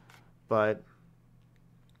 But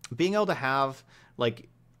being able to have like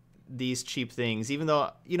these cheap things, even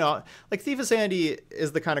though, you know, like Thief of Sanity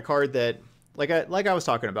is the kind of card that like I was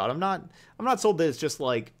talking about, I'm not sold that it's just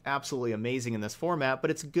like absolutely amazing in this format,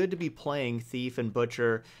 but it's good to be playing Thief and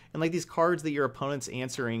Butcher and like these cards that your opponent's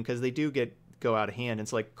answering, because they do go out of hand.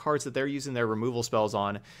 It's like cards that they're using their removal spells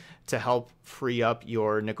on to help free up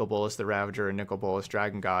your Nicol Bolas the Ravager and Nicol Bolas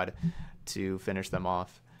Dragon God to finish them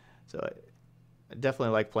off. So I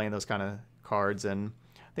definitely like playing those kind of cards, and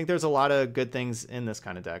I think there's a lot of good things in this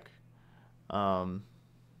kind of deck.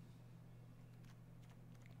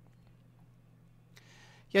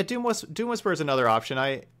 Yeah, Doom Whisper is another option.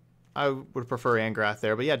 I would prefer Angrath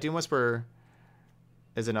there, but yeah, Doom Whisper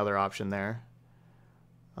is another option there.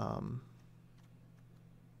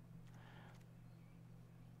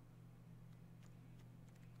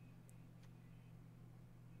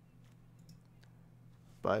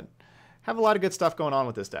 But have a lot of good stuff going on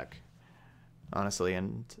with this deck, honestly.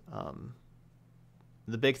 And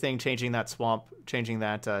the big thing, changing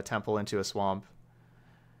that temple into a swamp.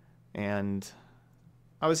 And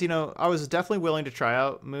I was definitely willing to try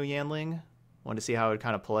out Mu Yanling. Wanted to see how it would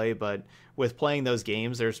kind of play, but with playing those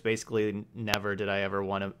games, there's basically never did I ever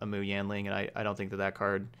want a Mu Yanling, and I don't think that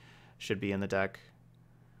card should be in the deck.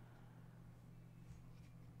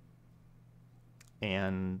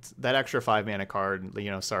 And that extra 5-mana card,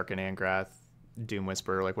 Sark and Angrath, Doom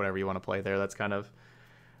Whisper, like whatever you want to play there, that's kind of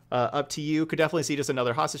up to you. Could definitely see just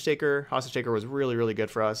another Hostage Taker. Hostage Taker was really, really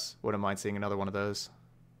good for us. Wouldn't mind seeing another one of those.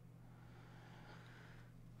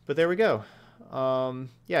 But there we go.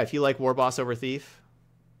 Yeah, if you like War Boss over Thief,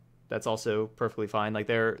 that's also perfectly fine. Like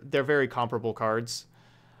they're very comparable cards.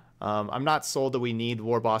 I'm not sold that we need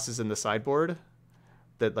War Bosses in the sideboard.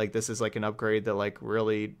 That like this is like an upgrade that like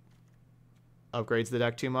really upgrades the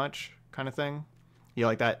deck too much, kind of thing.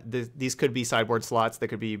 Like that. These could be sideboard slots that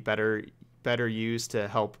could be better used to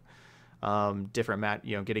help different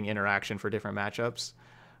getting interaction for different matchups.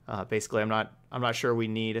 Basically, I'm not sure we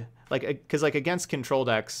need because against control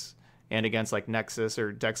decks and against like Nexus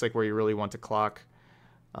or decks like where you really want to clock,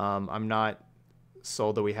 I'm not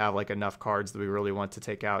sold that we have like enough cards that we really want to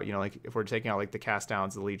take out. Like if we're taking out like the Cast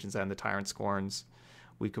Downs, the Legions, and the Tyrant Scorns,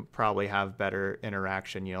 we could probably have better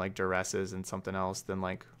interaction, like Duresses and something else than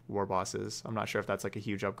like War Bosses. I'm not sure if that's like a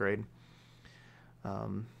huge upgrade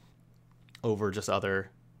over just other,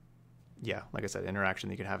 like I said, interaction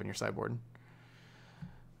that you could have in your sideboard.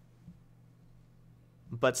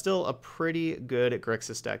 But still a pretty good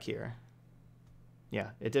Grixis deck here. Yeah,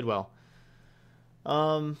 it did well.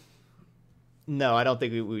 No, I don't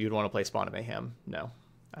think we would want to play Spawn of Mayhem. No.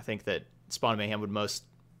 I think that Spawn of Mayhem would most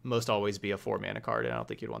always be a 4-mana card, and I don't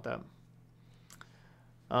think you'd want that.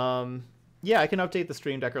 Yeah, I can update the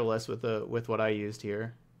Stream Decker list with what I used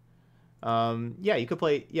here. Yeah, you could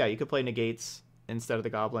play Negates instead of the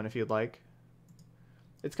Goblin if you'd like.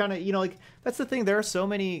 It's kind of, like, that's the thing. There are so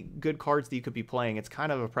many good cards that you could be playing. It's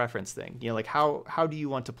kind of a preference thing. Like, how do you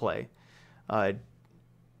want to play?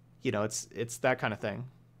 It's that kind of thing.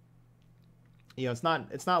 It's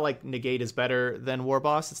not like Negate is better than War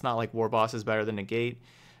Boss. It's not like War Boss is better than Negate.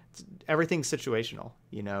 Everything's situational.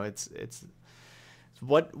 It's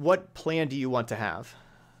what plan do you want to have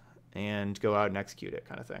and go out and execute it,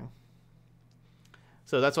 kind of thing.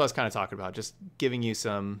 So that's what I was kind of talking about, just giving you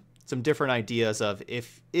some different ideas of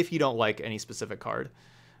if you don't like any specific card,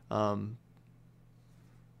 that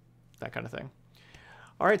kind of thing.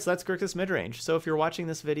 All right, so that's Grixis Midrange. So if you're watching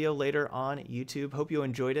this video later on YouTube, hope you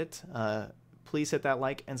enjoyed it. Please hit that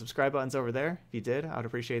like and subscribe buttons over there. If you did, I would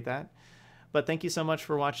appreciate that. But thank you so much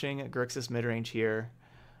for watching Grixis Midrange here,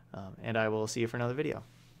 and I will see you for another video.